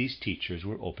find that these teachers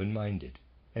were open-minded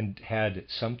and had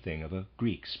something of a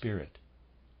Greek spirit.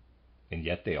 And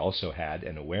yet they also had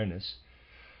an awareness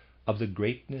of the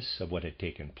greatness of what had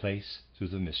taken place through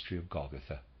the mystery of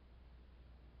Golgotha.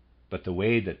 But the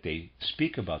way that they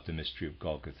speak about the mystery of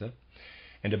Golgotha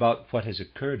and about what has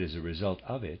occurred as a result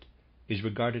of it is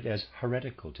regarded as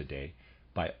heretical today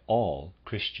by all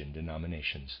Christian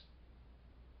denominations.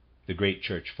 The great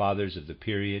church fathers of the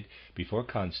period before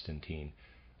Constantine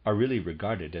are really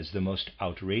regarded as the most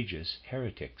outrageous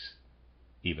heretics,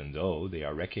 even though they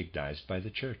are recognized by the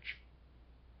church.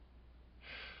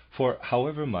 For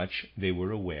however much they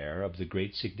were aware of the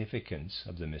great significance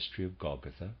of the mystery of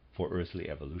Golgotha for earthly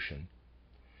evolution,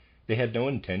 they had no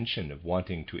intention of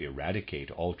wanting to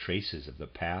eradicate all traces of the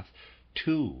path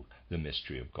to the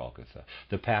mystery of Golgotha,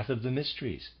 the path of the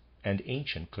mysteries and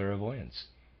ancient clairvoyance,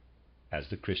 as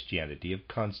the Christianity of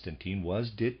Constantine was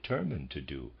determined to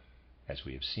do, as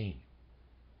we have seen.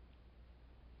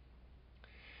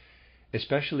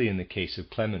 Especially in the case of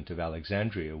Clement of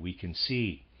Alexandria, we can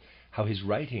see how his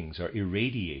writings are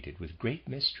irradiated with great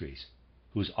mysteries,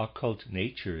 whose occult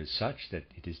nature is such that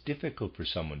it is difficult for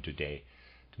someone today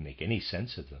to make any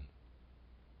sense of them.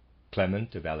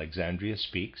 Clement of Alexandria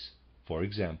speaks, for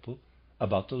example,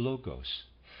 about the Logos,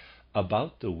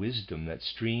 about the wisdom that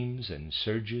streams and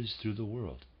surges through the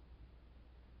world.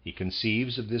 He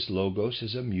conceives of this Logos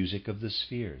as a music of the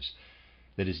spheres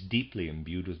that is deeply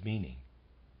imbued with meaning.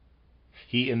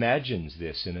 He imagines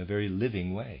this in a very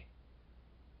living way.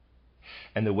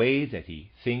 And the way that he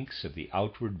thinks of the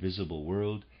outward visible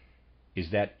world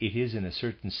is that it is in a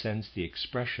certain sense the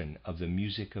expression of the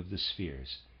music of the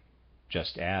spheres,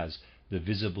 just as the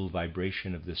visible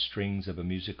vibration of the strings of a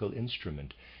musical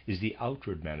instrument is the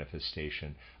outward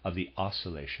manifestation of the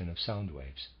oscillation of sound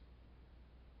waves.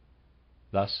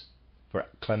 Thus, for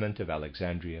Clement of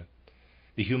Alexandria,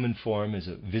 the human form is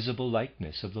a visible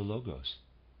likeness of the Logos.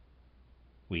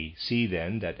 We see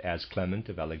then that as Clement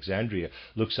of Alexandria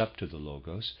looks up to the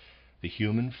Logos, the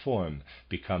human form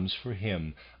becomes for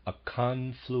him a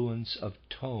confluence of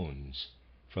tones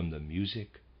from the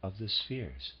music of the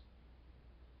spheres.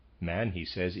 Man, he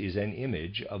says, is an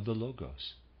image of the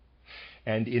Logos.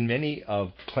 And in many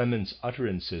of Clement's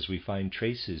utterances we find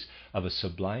traces of a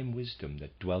sublime wisdom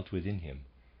that dwelt within him,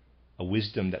 a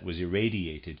wisdom that was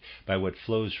irradiated by what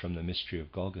flows from the mystery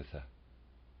of Golgotha.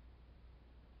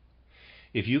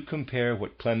 If you compare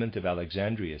what Clement of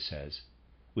Alexandria says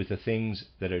with the things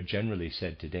that are generally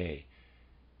said today,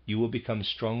 you will become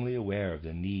strongly aware of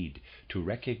the need to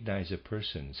recognize a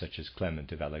person such as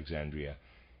Clement of Alexandria,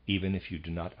 even if you do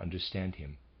not understand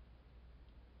him.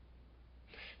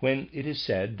 When it is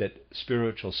said that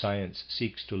spiritual science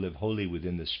seeks to live wholly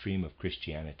within the stream of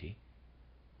Christianity,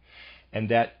 and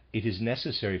that it is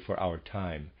necessary for our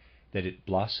time that it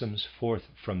blossoms forth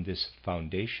from this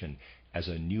foundation as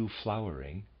a new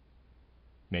flowering,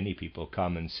 many people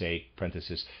come and say,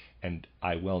 parenthesis, and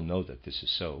I well know that this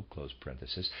is so, close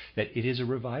parenthesis, that it is a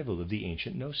revival of the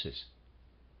ancient gnosis.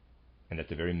 And at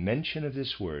the very mention of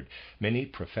this word, many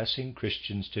professing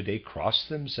Christians today cross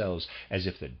themselves as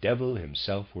if the devil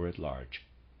himself were at large.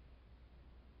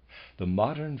 The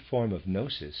modern form of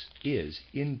gnosis is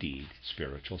indeed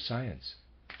spiritual science,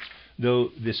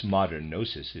 though this modern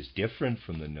gnosis is different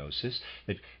from the gnosis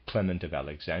that Clement of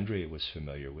Alexandria was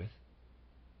familiar with.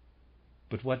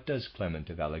 But what does Clement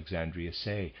of Alexandria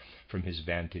say from his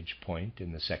vantage point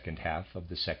in the second half of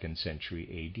the 2nd century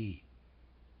A.D.?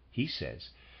 He says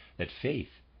that faith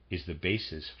is the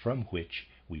basis from which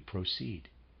we proceed.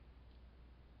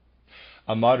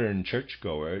 A modern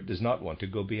churchgoer does not want to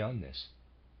go beyond this.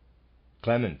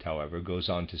 Clement, however, goes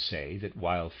on to say that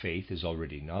while faith is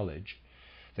already knowledge,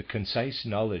 the concise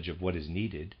knowledge of what is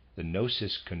needed The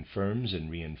gnosis confirms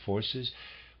and reinforces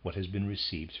what has been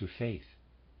received through faith.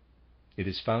 It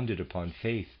is founded upon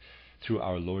faith through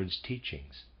our Lord's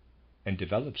teachings and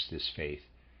develops this faith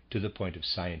to the point of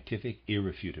scientific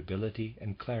irrefutability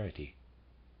and clarity.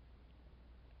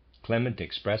 Clement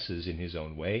expresses in his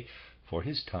own way, for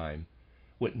his time,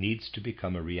 what needs to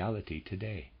become a reality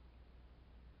today.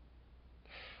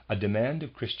 A demand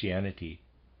of Christianity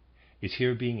is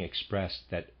here being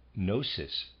expressed that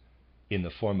gnosis, in the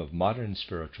form of modern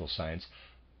spiritual science,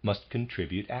 must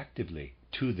contribute actively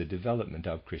to the development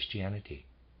of Christianity.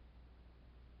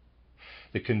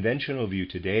 The conventional view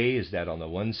today is that on the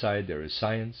one side there is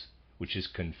science, which is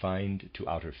confined to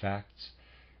outer facts,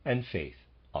 and faith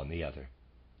on the other.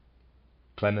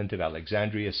 Clement of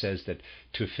Alexandria says that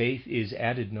to faith is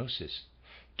added gnosis,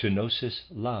 to gnosis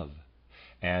love,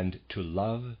 and to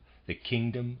love the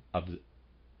kingdom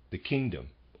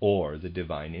or the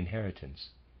divine inheritance.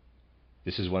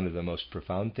 This is one of the most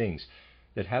profound things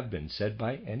that have been said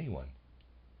by anyone,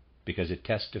 because it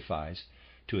testifies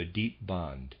to a deep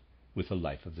bond with the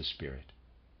life of the Spirit.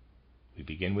 We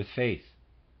begin with faith,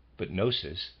 but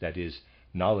gnosis, that is,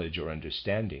 knowledge or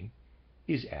understanding,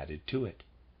 is added to it.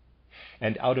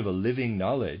 And out of a living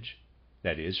knowledge,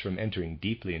 that is, from entering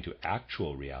deeply into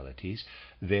actual realities,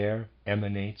 there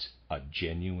emanates a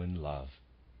genuine love.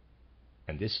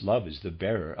 And this love is the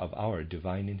bearer of our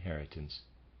divine inheritance.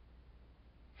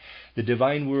 The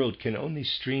divine world can only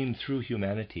stream through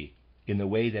humanity in the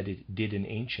way that it did in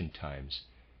ancient times,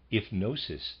 if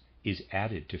gnosis is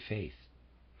added to faith.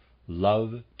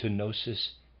 Love to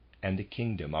gnosis, and the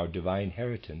kingdom, our divine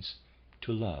inheritance,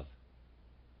 to love.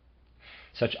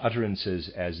 Such utterances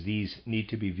as these need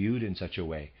to be viewed in such a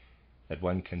way that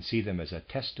one can see them as a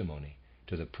testimony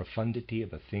to the profundity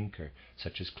of a thinker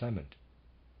such as Clement.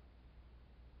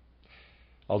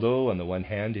 Although on the one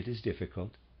hand it is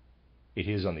difficult, it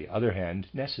is on the other hand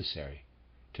necessary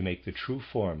to make the true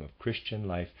form of Christian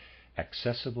life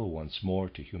accessible once more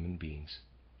to human beings.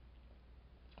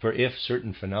 For if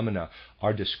certain phenomena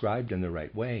are described in the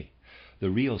right way, the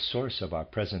real source of our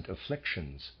present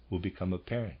afflictions will become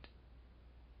apparent.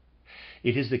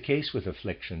 It is the case with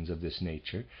afflictions of this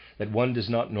nature that one does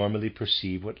not normally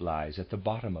perceive what lies at the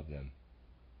bottom of them.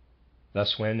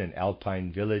 Thus, when an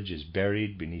alpine village is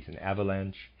buried beneath an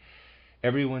avalanche,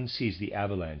 everyone sees the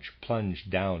avalanche plunge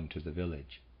down to the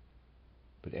village.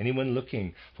 But anyone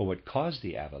looking for what caused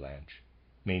the avalanche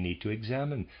may need to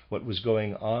examine what was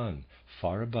going on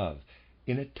far above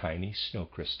in a tiny snow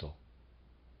crystal.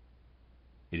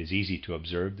 It is easy to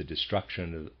observe the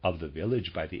destruction of the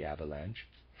village by the avalanche.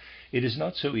 It is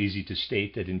not so easy to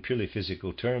state that in purely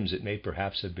physical terms it may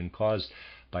perhaps have been caused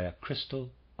by a crystal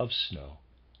of snow.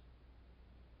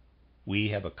 We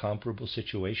have a comparable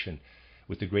situation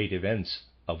with the great events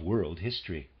of world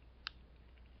history.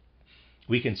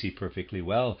 We can see perfectly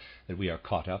well that we are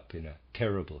caught up in a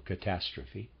terrible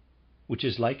catastrophe, which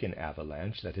is like an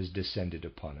avalanche that has descended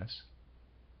upon us.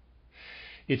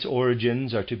 Its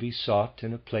origins are to be sought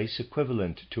in a place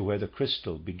equivalent to where the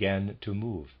crystal began to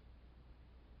move.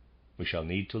 We shall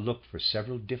need to look for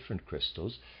several different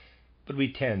crystals, but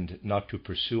we tend not to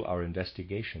pursue our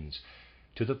investigations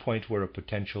to the point where a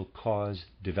potential cause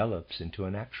develops into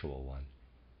an actual one.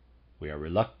 We are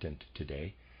reluctant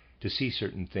today to see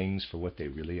certain things for what they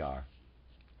really are.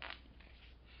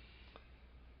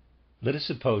 Let us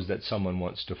suppose that someone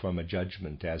wants to form a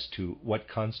judgment as to what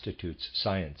constitutes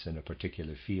science in a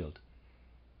particular field.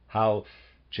 How,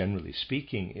 generally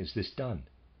speaking, is this done?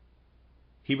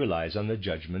 He relies on the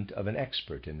judgment of an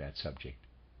expert in that subject.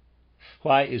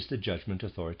 Why is the judgment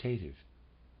authoritative?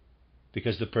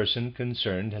 Because the person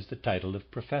concerned has the title of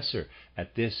professor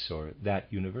at this or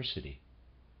that university.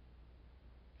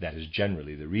 That is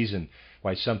generally the reason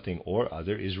why something or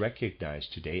other is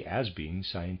recognized today as being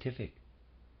scientific.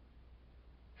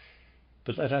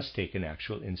 But let us take an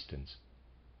actual instance.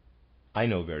 I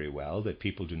know very well that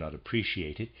people do not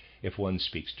appreciate it if one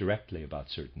speaks directly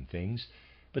about certain things,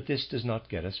 but this does not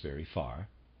get us very far,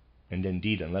 and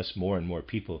indeed, unless more and more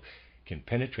people can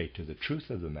penetrate to the truth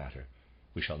of the matter,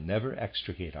 we shall never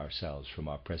extricate ourselves from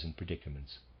our present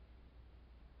predicaments.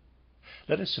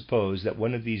 Let us suppose that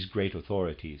one of these great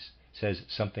authorities says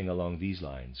something along these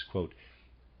lines, quote,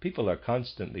 "People are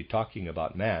constantly talking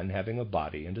about man having a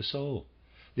body and a soul.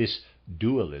 This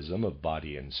dualism of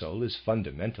body and soul is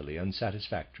fundamentally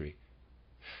unsatisfactory.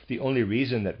 The only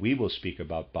reason that we will speak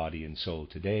about body and soul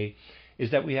today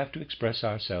is that we have to express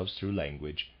ourselves through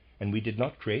language, and we did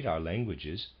not create our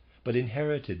languages, but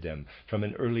inherited them from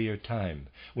an earlier time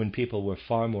when people were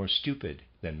far more stupid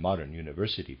than modern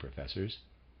university professors.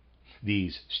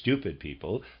 These stupid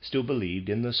people still believed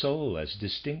in the soul as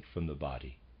distinct from the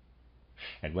body.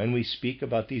 And when we speak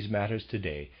about these matters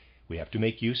today, we have to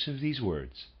make use of these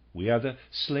words. We are the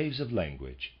slaves of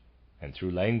language, and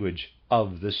through language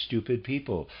of the stupid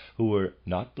people who were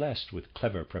not blessed with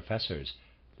clever professors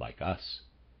like us."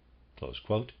 Close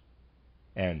quote.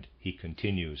 And he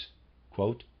continues,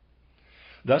 quote,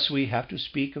 "Thus we have to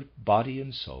speak of body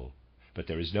and soul, but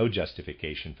there is no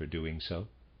justification for doing so.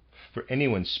 For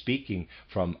anyone speaking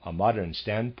from a modern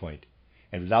standpoint,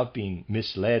 and without being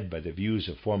misled by the views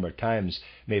of former times,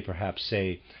 may perhaps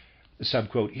say,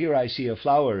 subquote, 'Here I see a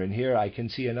flower, and here I can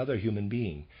see another human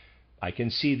being. I can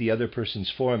see the other person's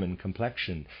form and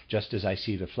complexion, just as I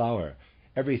see the flower.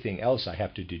 Everything else I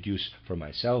have to deduce for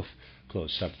myself,'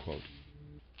 close subquote.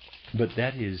 But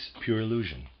that is pure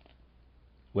illusion.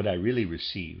 What I really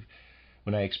receive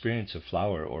when I experience a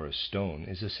flower or a stone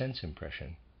is a sense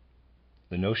impression.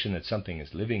 The notion that something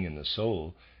is living in the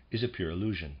soul is a pure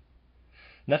illusion.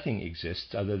 Nothing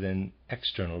exists other than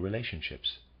external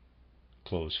relationships."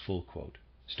 Close full quote.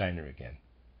 Steiner again.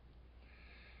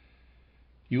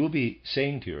 You will be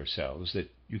saying to yourselves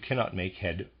that you cannot make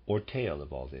head or tail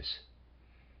of all this.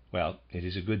 Well, it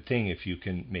is a good thing if you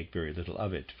can make very little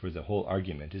of it, for the whole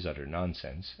argument is utter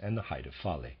nonsense and the height of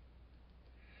folly.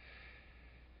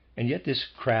 And yet this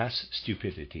crass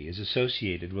stupidity is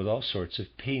associated with all sorts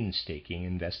of painstaking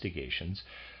investigations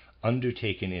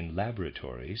undertaken in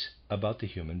laboratories about the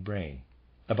human brain,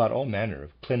 about all manner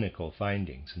of clinical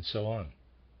findings, and so on.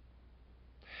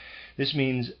 This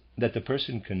means that the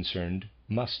person concerned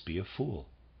must be a fool.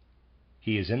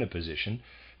 He is in a position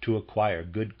to acquire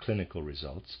good clinical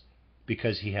results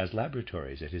because he has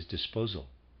laboratories at his disposal.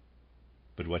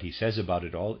 But what he says about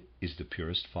it all is the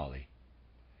purest folly.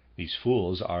 These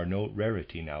fools are no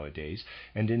rarity nowadays,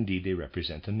 and indeed they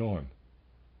represent the norm.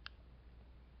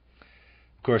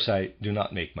 Of course, I do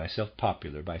not make myself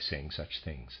popular by saying such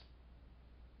things.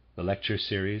 The lecture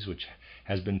series, which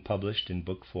has been published in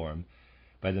book form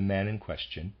by the man in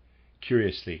question,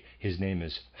 curiously his name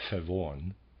is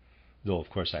Verworn, though of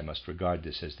course I must regard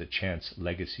this as the chance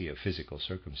legacy of physical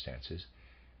circumstances,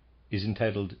 is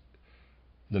entitled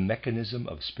 "The Mechanism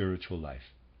of Spiritual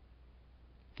Life."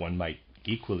 One might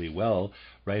equally well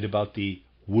write about the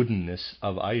woodenness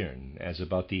of iron as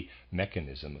about the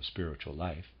mechanism of spiritual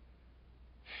life.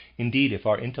 Indeed, if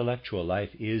our intellectual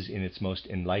life is, in its most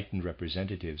enlightened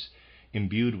representatives,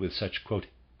 imbued with such, quote,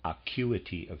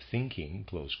 "acuity of thinking,"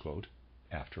 close quote,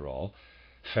 after all,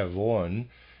 Verworn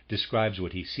describes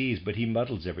what he sees, but he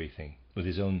muddles everything with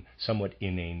his own somewhat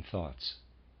inane thoughts.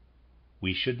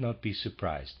 We should not be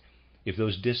surprised if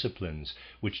those disciplines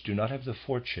which do not have the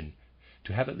fortune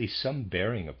to have at least some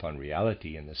bearing upon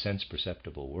reality in the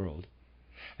sense-perceptible world,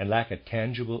 and lack a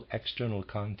tangible external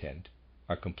content,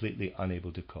 are completely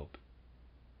unable to cope.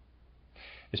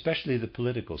 Especially the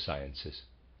political sciences,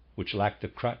 which lack the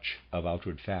crutch of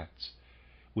outward facts,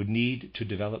 would need to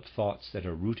develop thoughts that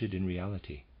are rooted in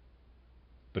reality.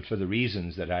 But for the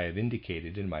reasons that I have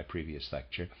indicated in my previous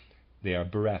lecture, they are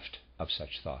bereft of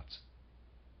such thoughts.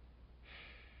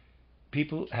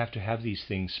 People have to have these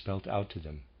things spelt out to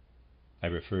them. I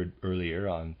referred earlier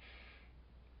on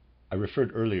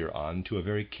to a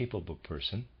very capable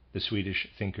person, the Swedish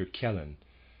thinker Kjellin,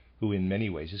 who in many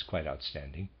ways is quite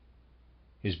outstanding.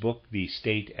 His book, The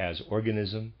State as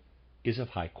Organism, is of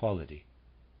high quality.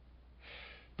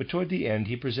 But toward the end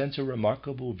he presents a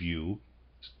remarkable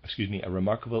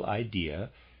idea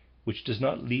which does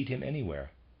not lead him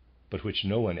anywhere, but which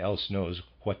no one else knows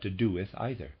what to do with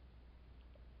either.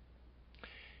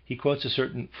 He quotes a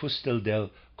certain Fustel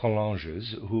del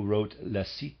Collanges, who wrote La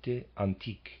Cité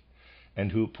Antique,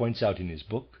 and who points out in his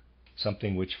book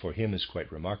something which for him is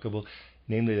quite remarkable,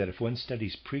 namely that if one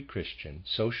studies pre-Christian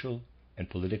social and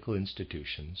political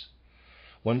institutions,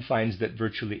 one finds that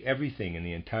virtually everything in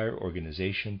the entire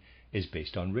organization is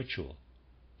based on ritual,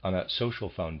 on a social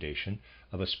foundation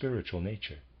of a spiritual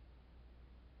nature.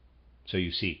 So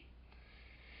you see,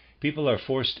 people are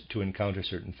forced to encounter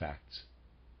certain facts.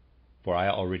 For I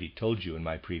already told you in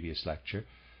my previous lecture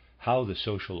how the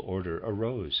social order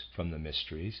arose from the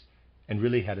mysteries and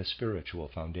really had a spiritual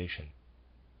foundation.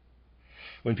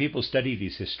 When people study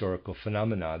these historical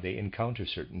phenomena, they encounter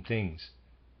certain things,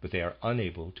 but they are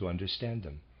unable to understand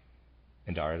them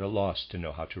and are at a loss to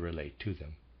know how to relate to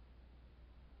them.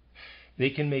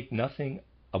 They can make nothing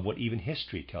of what even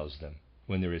history tells them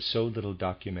when there is so little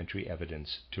documentary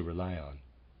evidence to rely on.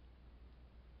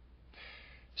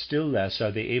 Still less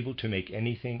are they able to make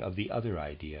anything of the other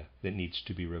idea that needs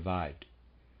to be revived,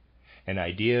 an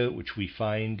idea which we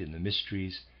find in the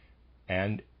mysteries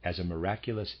and as a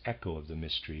miraculous echo of the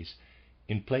mysteries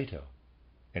in Plato,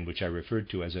 and which I referred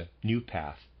to as a new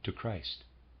path to Christ.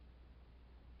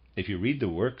 If you read the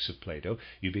works of Plato,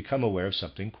 you become aware of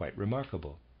something quite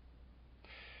remarkable.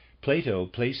 Plato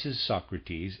places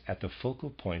Socrates at the focal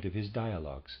point of his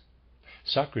dialogues.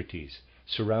 Socrates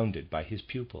surrounded by his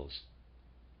pupils.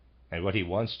 And what he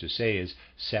wants to say is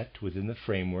set within the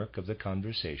framework of the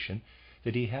conversation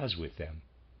that he has with them.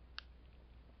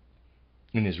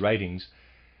 In his writings,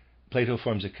 Plato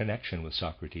forms a connection with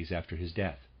Socrates after his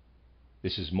death.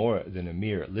 This is more than a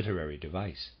mere literary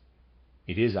device.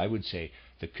 It is, I would say,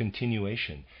 the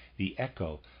continuation, the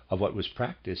echo of what was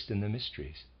practiced in the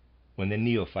mysteries, when the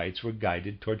neophytes were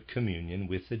guided toward communion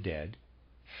with the dead,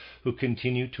 who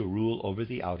continue to rule over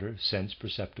the outer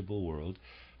sense-perceptible world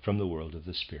from the world of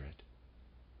the spirit.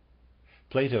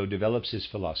 Plato develops his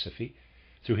philosophy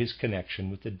through his connection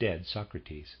with the dead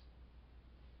Socrates.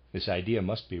 This idea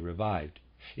must be revived.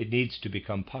 It needs to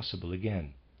become possible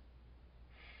again.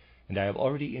 And I have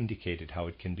already indicated how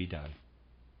it can be done.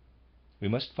 We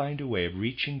must find a way of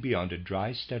reaching beyond a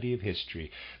dry study of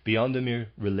history, beyond the mere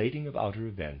relating of outer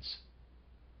events.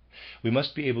 We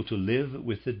must be able to live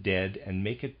with the dead and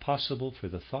make it possible for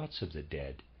the thoughts of the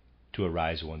dead to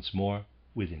arise once more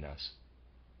within us.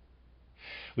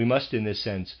 We must, in this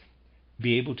sense,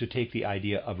 be able to take the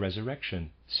idea of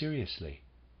resurrection seriously.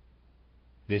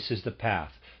 This is the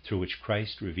path through which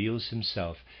Christ reveals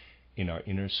himself in our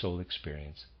inner soul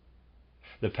experience,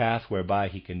 the path whereby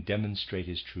he can demonstrate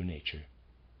his true nature.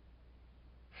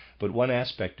 But one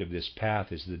aspect of this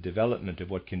path is the development of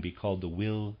what can be called the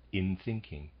will in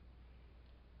thinking.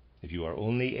 If you are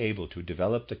only able to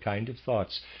develop the kind of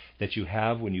thoughts that you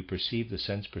have when you perceive the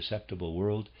sense-perceptible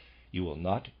world, you will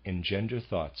not engender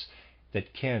thoughts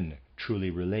that can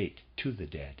truly relate to the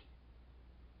dead.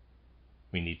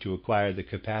 We need to acquire the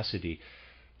capacity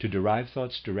to derive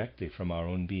thoughts directly from our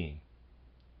own being.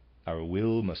 Our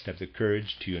will must have the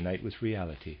courage to unite with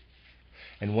reality.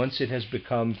 And once it has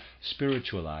become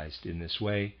spiritualized in this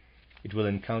way, it will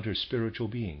encounter spiritual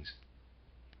beings,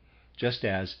 just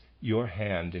as your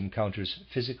hand encounters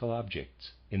physical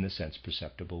objects in the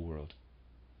sense-perceptible world.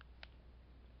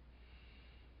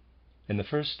 And the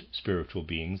first spiritual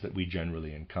beings that we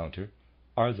generally encounter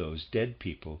are those dead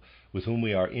people with whom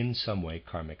we are in some way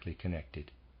karmically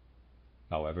connected.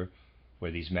 However,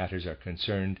 where these matters are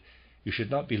concerned, you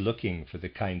should not be looking for the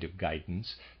kind of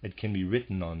guidance that can be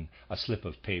written on a slip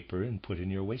of paper and put in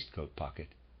your waistcoat pocket.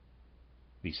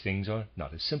 These things are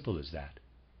not as simple as that.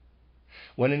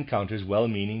 One encounters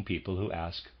well-meaning people who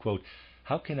ask, quote,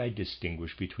 "How can I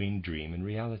distinguish between dream and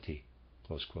reality?"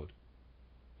 Close quote.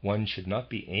 One should not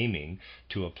be aiming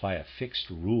to apply a fixed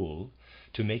rule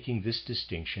to making this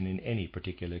distinction in any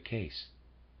particular case.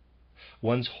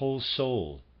 One's whole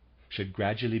soul should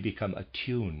gradually become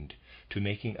attuned to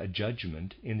making a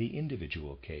judgment in the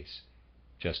individual case,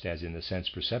 just as in the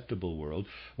sense-perceptible world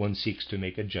one seeks to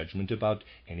make a judgment about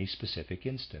any specific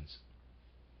instance.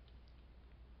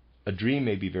 A dream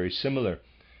may be very similar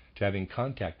to having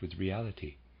contact with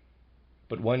reality,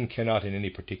 but one cannot in any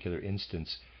particular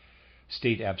instance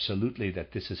state absolutely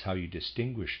that this is how you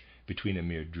distinguish between a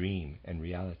mere dream and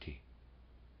reality.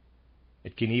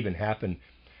 It can even happen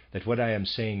that what I am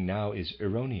saying now is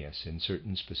erroneous in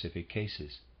certain specific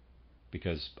cases,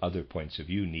 because other points of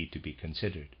view need to be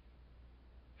considered.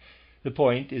 The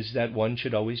point is that one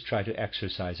should always try to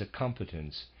exercise a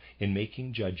competence in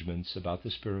making judgments about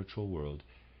the spiritual world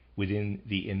within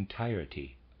the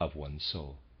entirety of one's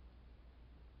soul.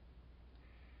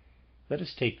 Let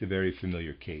us take the very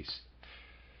familiar case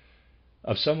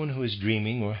of someone who is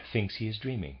dreaming or thinks he is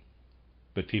dreaming,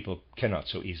 but people cannot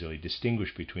so easily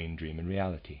distinguish between dream and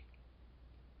reality.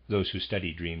 Those who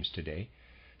study dreams today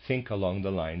think along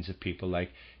the lines of people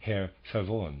like Herr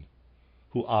Verworn,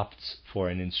 who opts for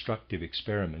an instructive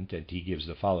experiment, and he gives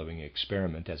the following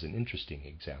experiment as an interesting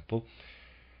example.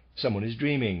 Someone is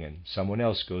dreaming, and someone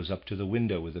else goes up to the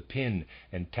window with a pin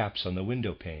and taps on the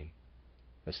window pane.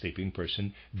 The sleeping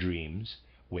person dreams,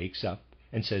 wakes up,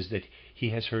 and says that he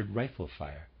has heard rifle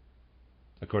fire.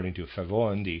 According to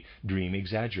Verworn, the dream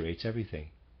exaggerates everything.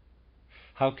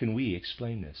 How can we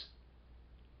explain this?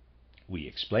 We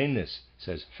explain this,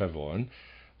 says Verworn,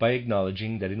 by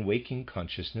acknowledging that in waking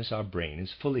consciousness our brain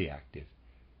is fully active.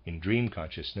 In dream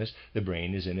consciousness, the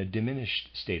brain is in a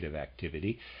diminished state of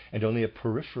activity, and only a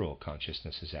peripheral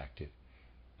consciousness is active.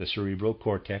 The cerebral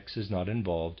cortex is not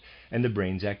involved, and the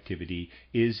brain's activity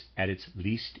is at its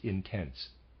least intense.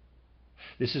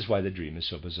 This is why the dream is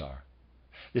so bizarre.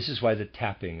 This is why the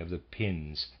tapping of the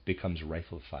pins becomes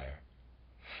rifle fire,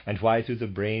 and why through the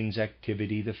brain's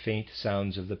activity the faint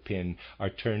sounds of the pin are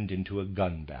turned into a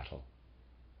gun battle.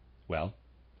 Well,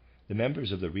 the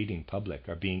members of the reading public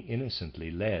are being innocently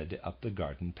led up the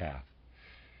garden path.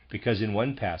 because in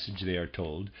one passage they are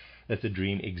told that the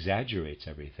dream exaggerates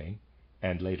everything,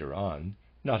 and later on,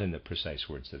 not in the precise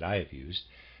words that I have used,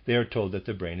 they are told that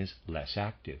the brain is less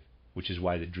active, which is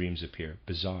why the dreams appear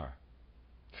bizarre.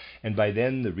 And by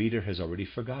then the reader has already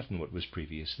forgotten what was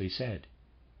previously said.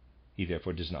 He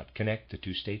therefore does not connect the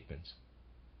two statements.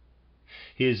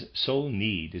 His sole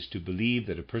need is to believe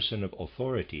that a person of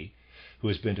authority, who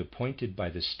has been appointed by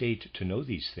the state to know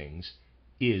these things,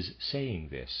 is saying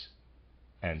this,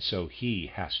 and so he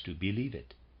has to believe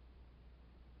it.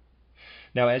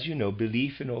 Now, as you know,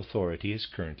 belief in authority is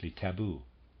currently taboo.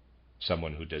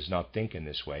 Someone who does not think in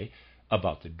this way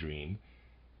about the dream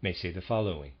may say the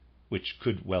following, which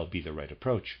could well be the right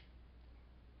approach.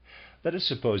 Let us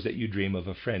suppose that you dream of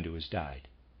a friend who has died.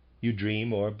 You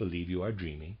dream, or believe you are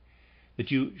dreaming, that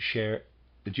you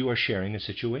are sharing a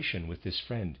situation with this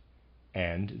friend,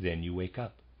 and then you wake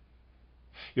up.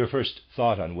 Your first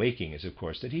thought on waking is, of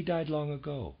course, that he died long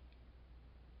ago.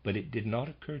 But it did not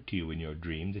occur to you in your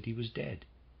dream that he was dead.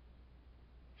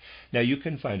 Now you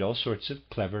can find all sorts of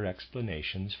clever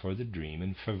explanations for the dream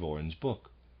in Verworn's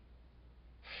book.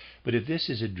 But if this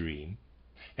is a dream,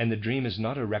 and the dream is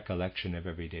not a recollection of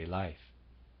everyday life,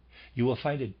 you will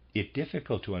find it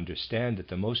difficult to understand that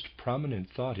the most prominent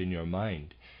thought in your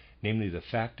mind, namely the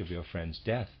fact of your friend's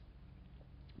death,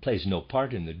 plays no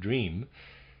part in the dream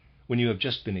when you have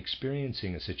just been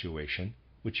experiencing a situation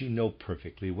which you know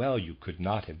perfectly well you could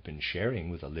not have been sharing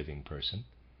with a living person.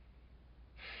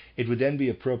 It would then be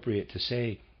appropriate to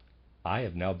say, I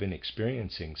have now been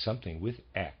experiencing something with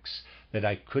X that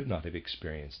I could not have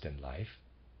experienced in life,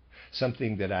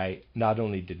 something that I not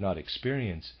only did not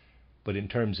experience, but in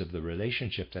terms of the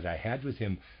relationship that I had with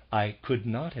him, I could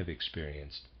not have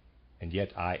experienced, and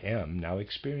yet I am now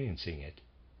experiencing it.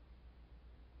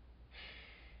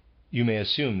 You may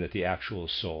assume that the actual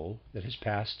soul that has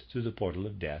passed through the portal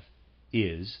of death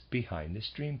is behind this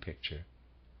dream picture.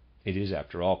 It is,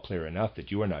 after all, clear enough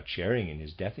that you are not sharing in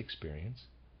his death experience.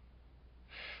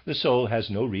 The soul has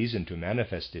no reason to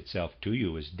manifest itself to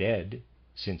you as dead,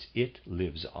 since it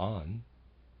lives on.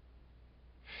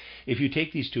 If you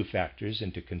take these two factors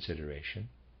into consideration,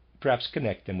 perhaps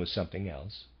connect them with something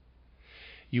else,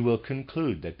 you will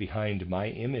conclude that behind my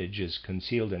image is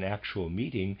concealed an actual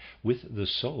meeting with the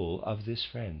soul of this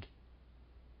friend.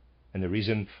 And the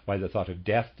reason why the thought of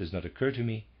death does not occur to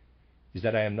me is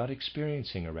that I am not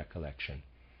experiencing a recollection,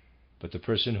 but the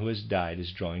person who has died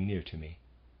is drawing near to me.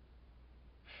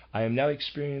 I am now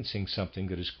experiencing something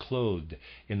that is clothed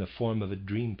in the form of a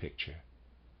dream picture,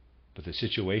 but the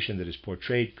situation that is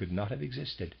portrayed could not have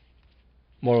existed.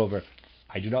 Moreover,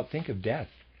 I do not think of death,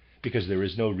 because there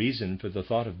is no reason for the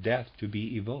thought of death to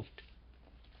be evoked.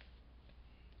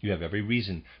 You have every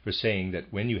reason for saying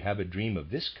that when you have a dream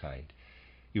of this kind,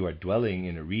 you are dwelling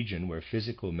in a region where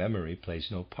physical memory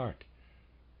plays no part.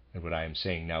 And what I am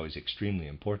saying now is extremely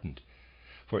important,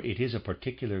 for it is a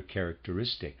particular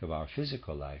characteristic of our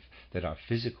physical life that our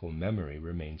physical memory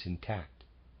remains intact.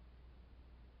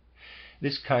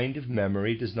 This kind of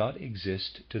memory does not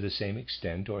exist to the same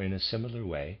extent or in a similar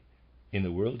way in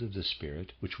the world of the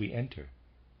spirit which we enter.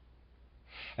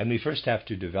 And we first have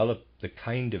to develop the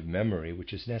kind of memory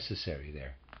which is necessary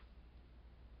there.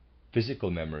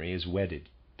 Physical memory is wedded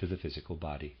to the physical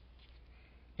body.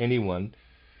 Anyone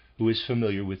who is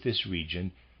familiar with this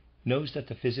region knows that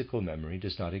the physical memory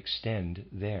does not extend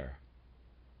there.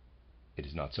 It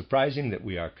is not surprising that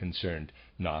we are concerned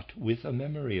not with a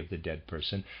memory of the dead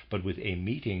person, but with a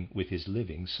meeting with his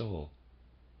living soul.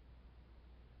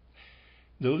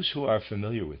 Those who are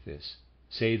familiar with this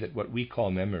say that what we call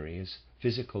memory is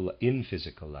in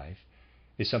physical life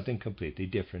is something completely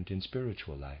different in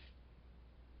spiritual life.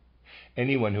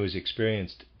 Anyone who has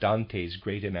experienced Dante's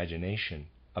great imagination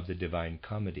of the Divine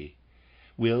Comedy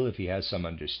will, if he has some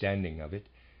understanding of it,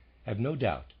 have no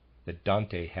doubt that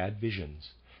Dante had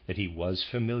visions, that he was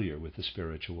familiar with the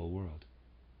spiritual world.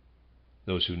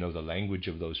 Those who know the language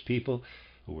of those people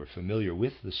who were familiar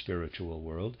with the spiritual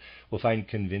world will find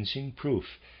convincing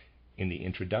proof in the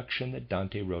introduction that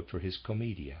Dante wrote for his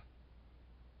Commedia.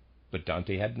 But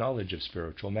Dante had knowledge of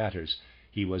spiritual matters.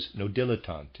 He was no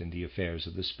dilettante in the affairs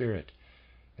of the spirit,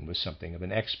 and was something of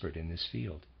an expert in this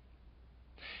field.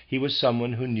 He was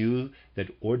someone who knew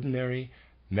that ordinary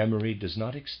memory does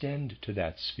not extend to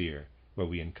that sphere where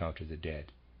we encounter the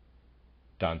dead.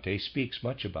 Dante speaks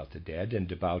much about the dead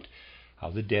and about how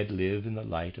the dead live in the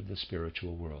light of the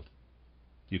spiritual world.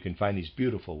 You can find these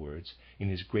beautiful words in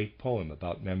his great poem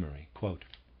about memory. Quote,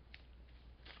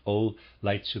 O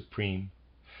light supreme,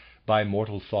 by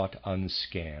mortal thought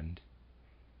unscanned,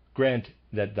 grant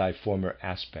that thy former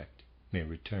aspect may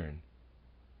return.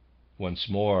 Once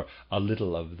more a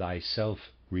little of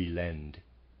thyself relend.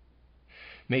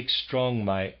 Make strong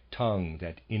my tongue,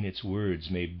 that in its words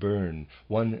may burn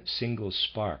one single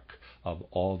spark of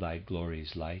all thy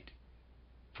glory's light,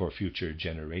 for future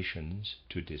generations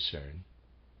to discern.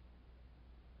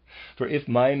 For if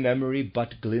my memory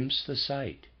but glimpse the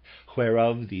sight,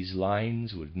 whereof these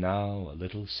lines would now a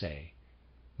little say,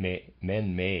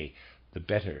 men may the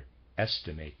better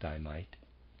estimate thy might.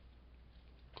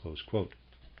 Close quote.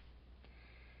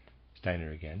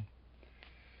 Steiner again.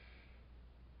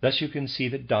 Thus you can see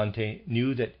that Dante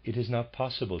knew that it is not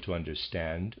possible to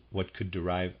understand what could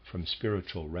derive from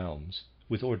spiritual realms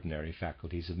with ordinary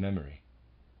faculties of memory.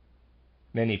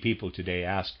 Many people today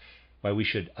ask why we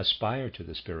should aspire to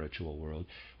the spiritual world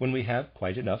when we have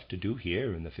quite enough to do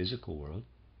here in the physical world.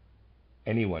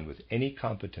 Anyone with any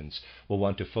competence will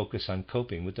want to focus on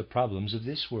coping with the problems of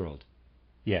this world.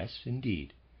 Yes,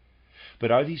 indeed.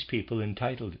 But are these people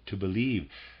entitled to believe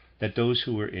that those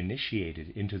who were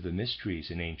initiated into the mysteries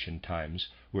in ancient times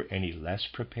were any less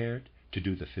prepared to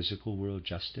do the physical world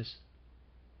justice?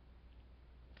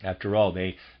 After all,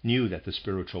 they knew that the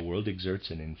spiritual world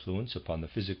exerts an influence upon the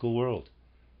physical world,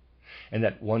 and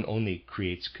that one only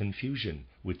creates confusion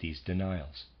with these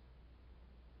denials.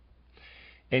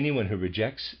 Anyone who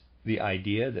rejects the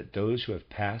idea that those who have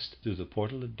passed through the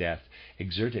portal of death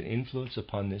exert an influence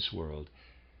upon this world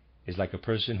is like a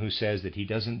person who says that he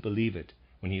doesn't believe it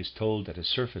when he is told that a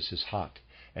surface is hot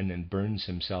and then burns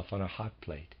himself on a hot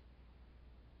plate.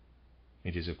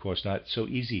 It is, of course, not so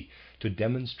easy to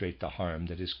demonstrate the harm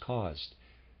that is caused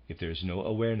if there is no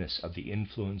awareness of the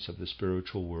influence of the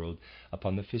spiritual world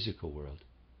upon the physical world,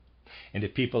 and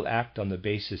if people act on the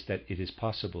basis that it is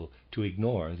possible to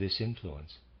ignore this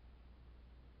influence.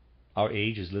 Our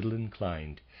age is little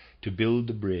inclined to build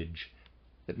the bridge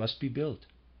that must be built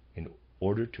in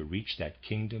order to reach that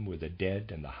kingdom where the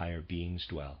dead and the higher beings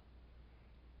dwell.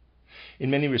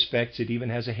 In many respects, it even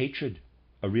has a hatred,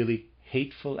 a really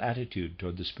hateful attitude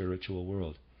toward the spiritual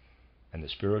world. And the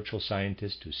spiritual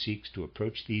scientist who seeks to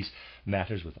approach these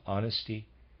matters with honesty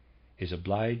is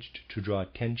obliged to draw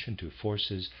attention to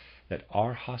forces that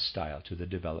are hostile to the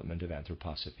development of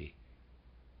anthroposophy.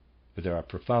 But there are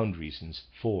profound reasons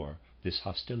for this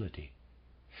hostility,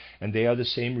 and they are the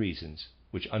same reasons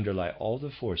which underlie all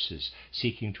the forces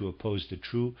seeking to oppose the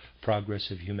true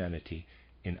progress of humanity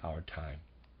in our time.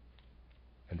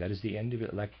 And that is the end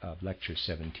of Lecture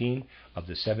 17 of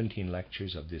the 17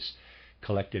 lectures of this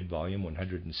collected volume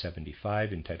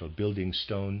 175, entitled Building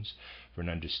Stones for an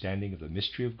Understanding of the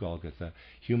Mystery of Golgotha,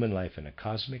 Human Life in a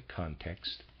Cosmic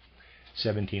Context.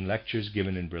 17 lectures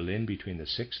given in Berlin between the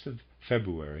 6th of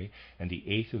February and the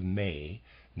 8th of May,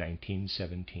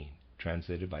 1917.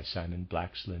 Translated by Simon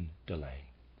Blaxland DeLange.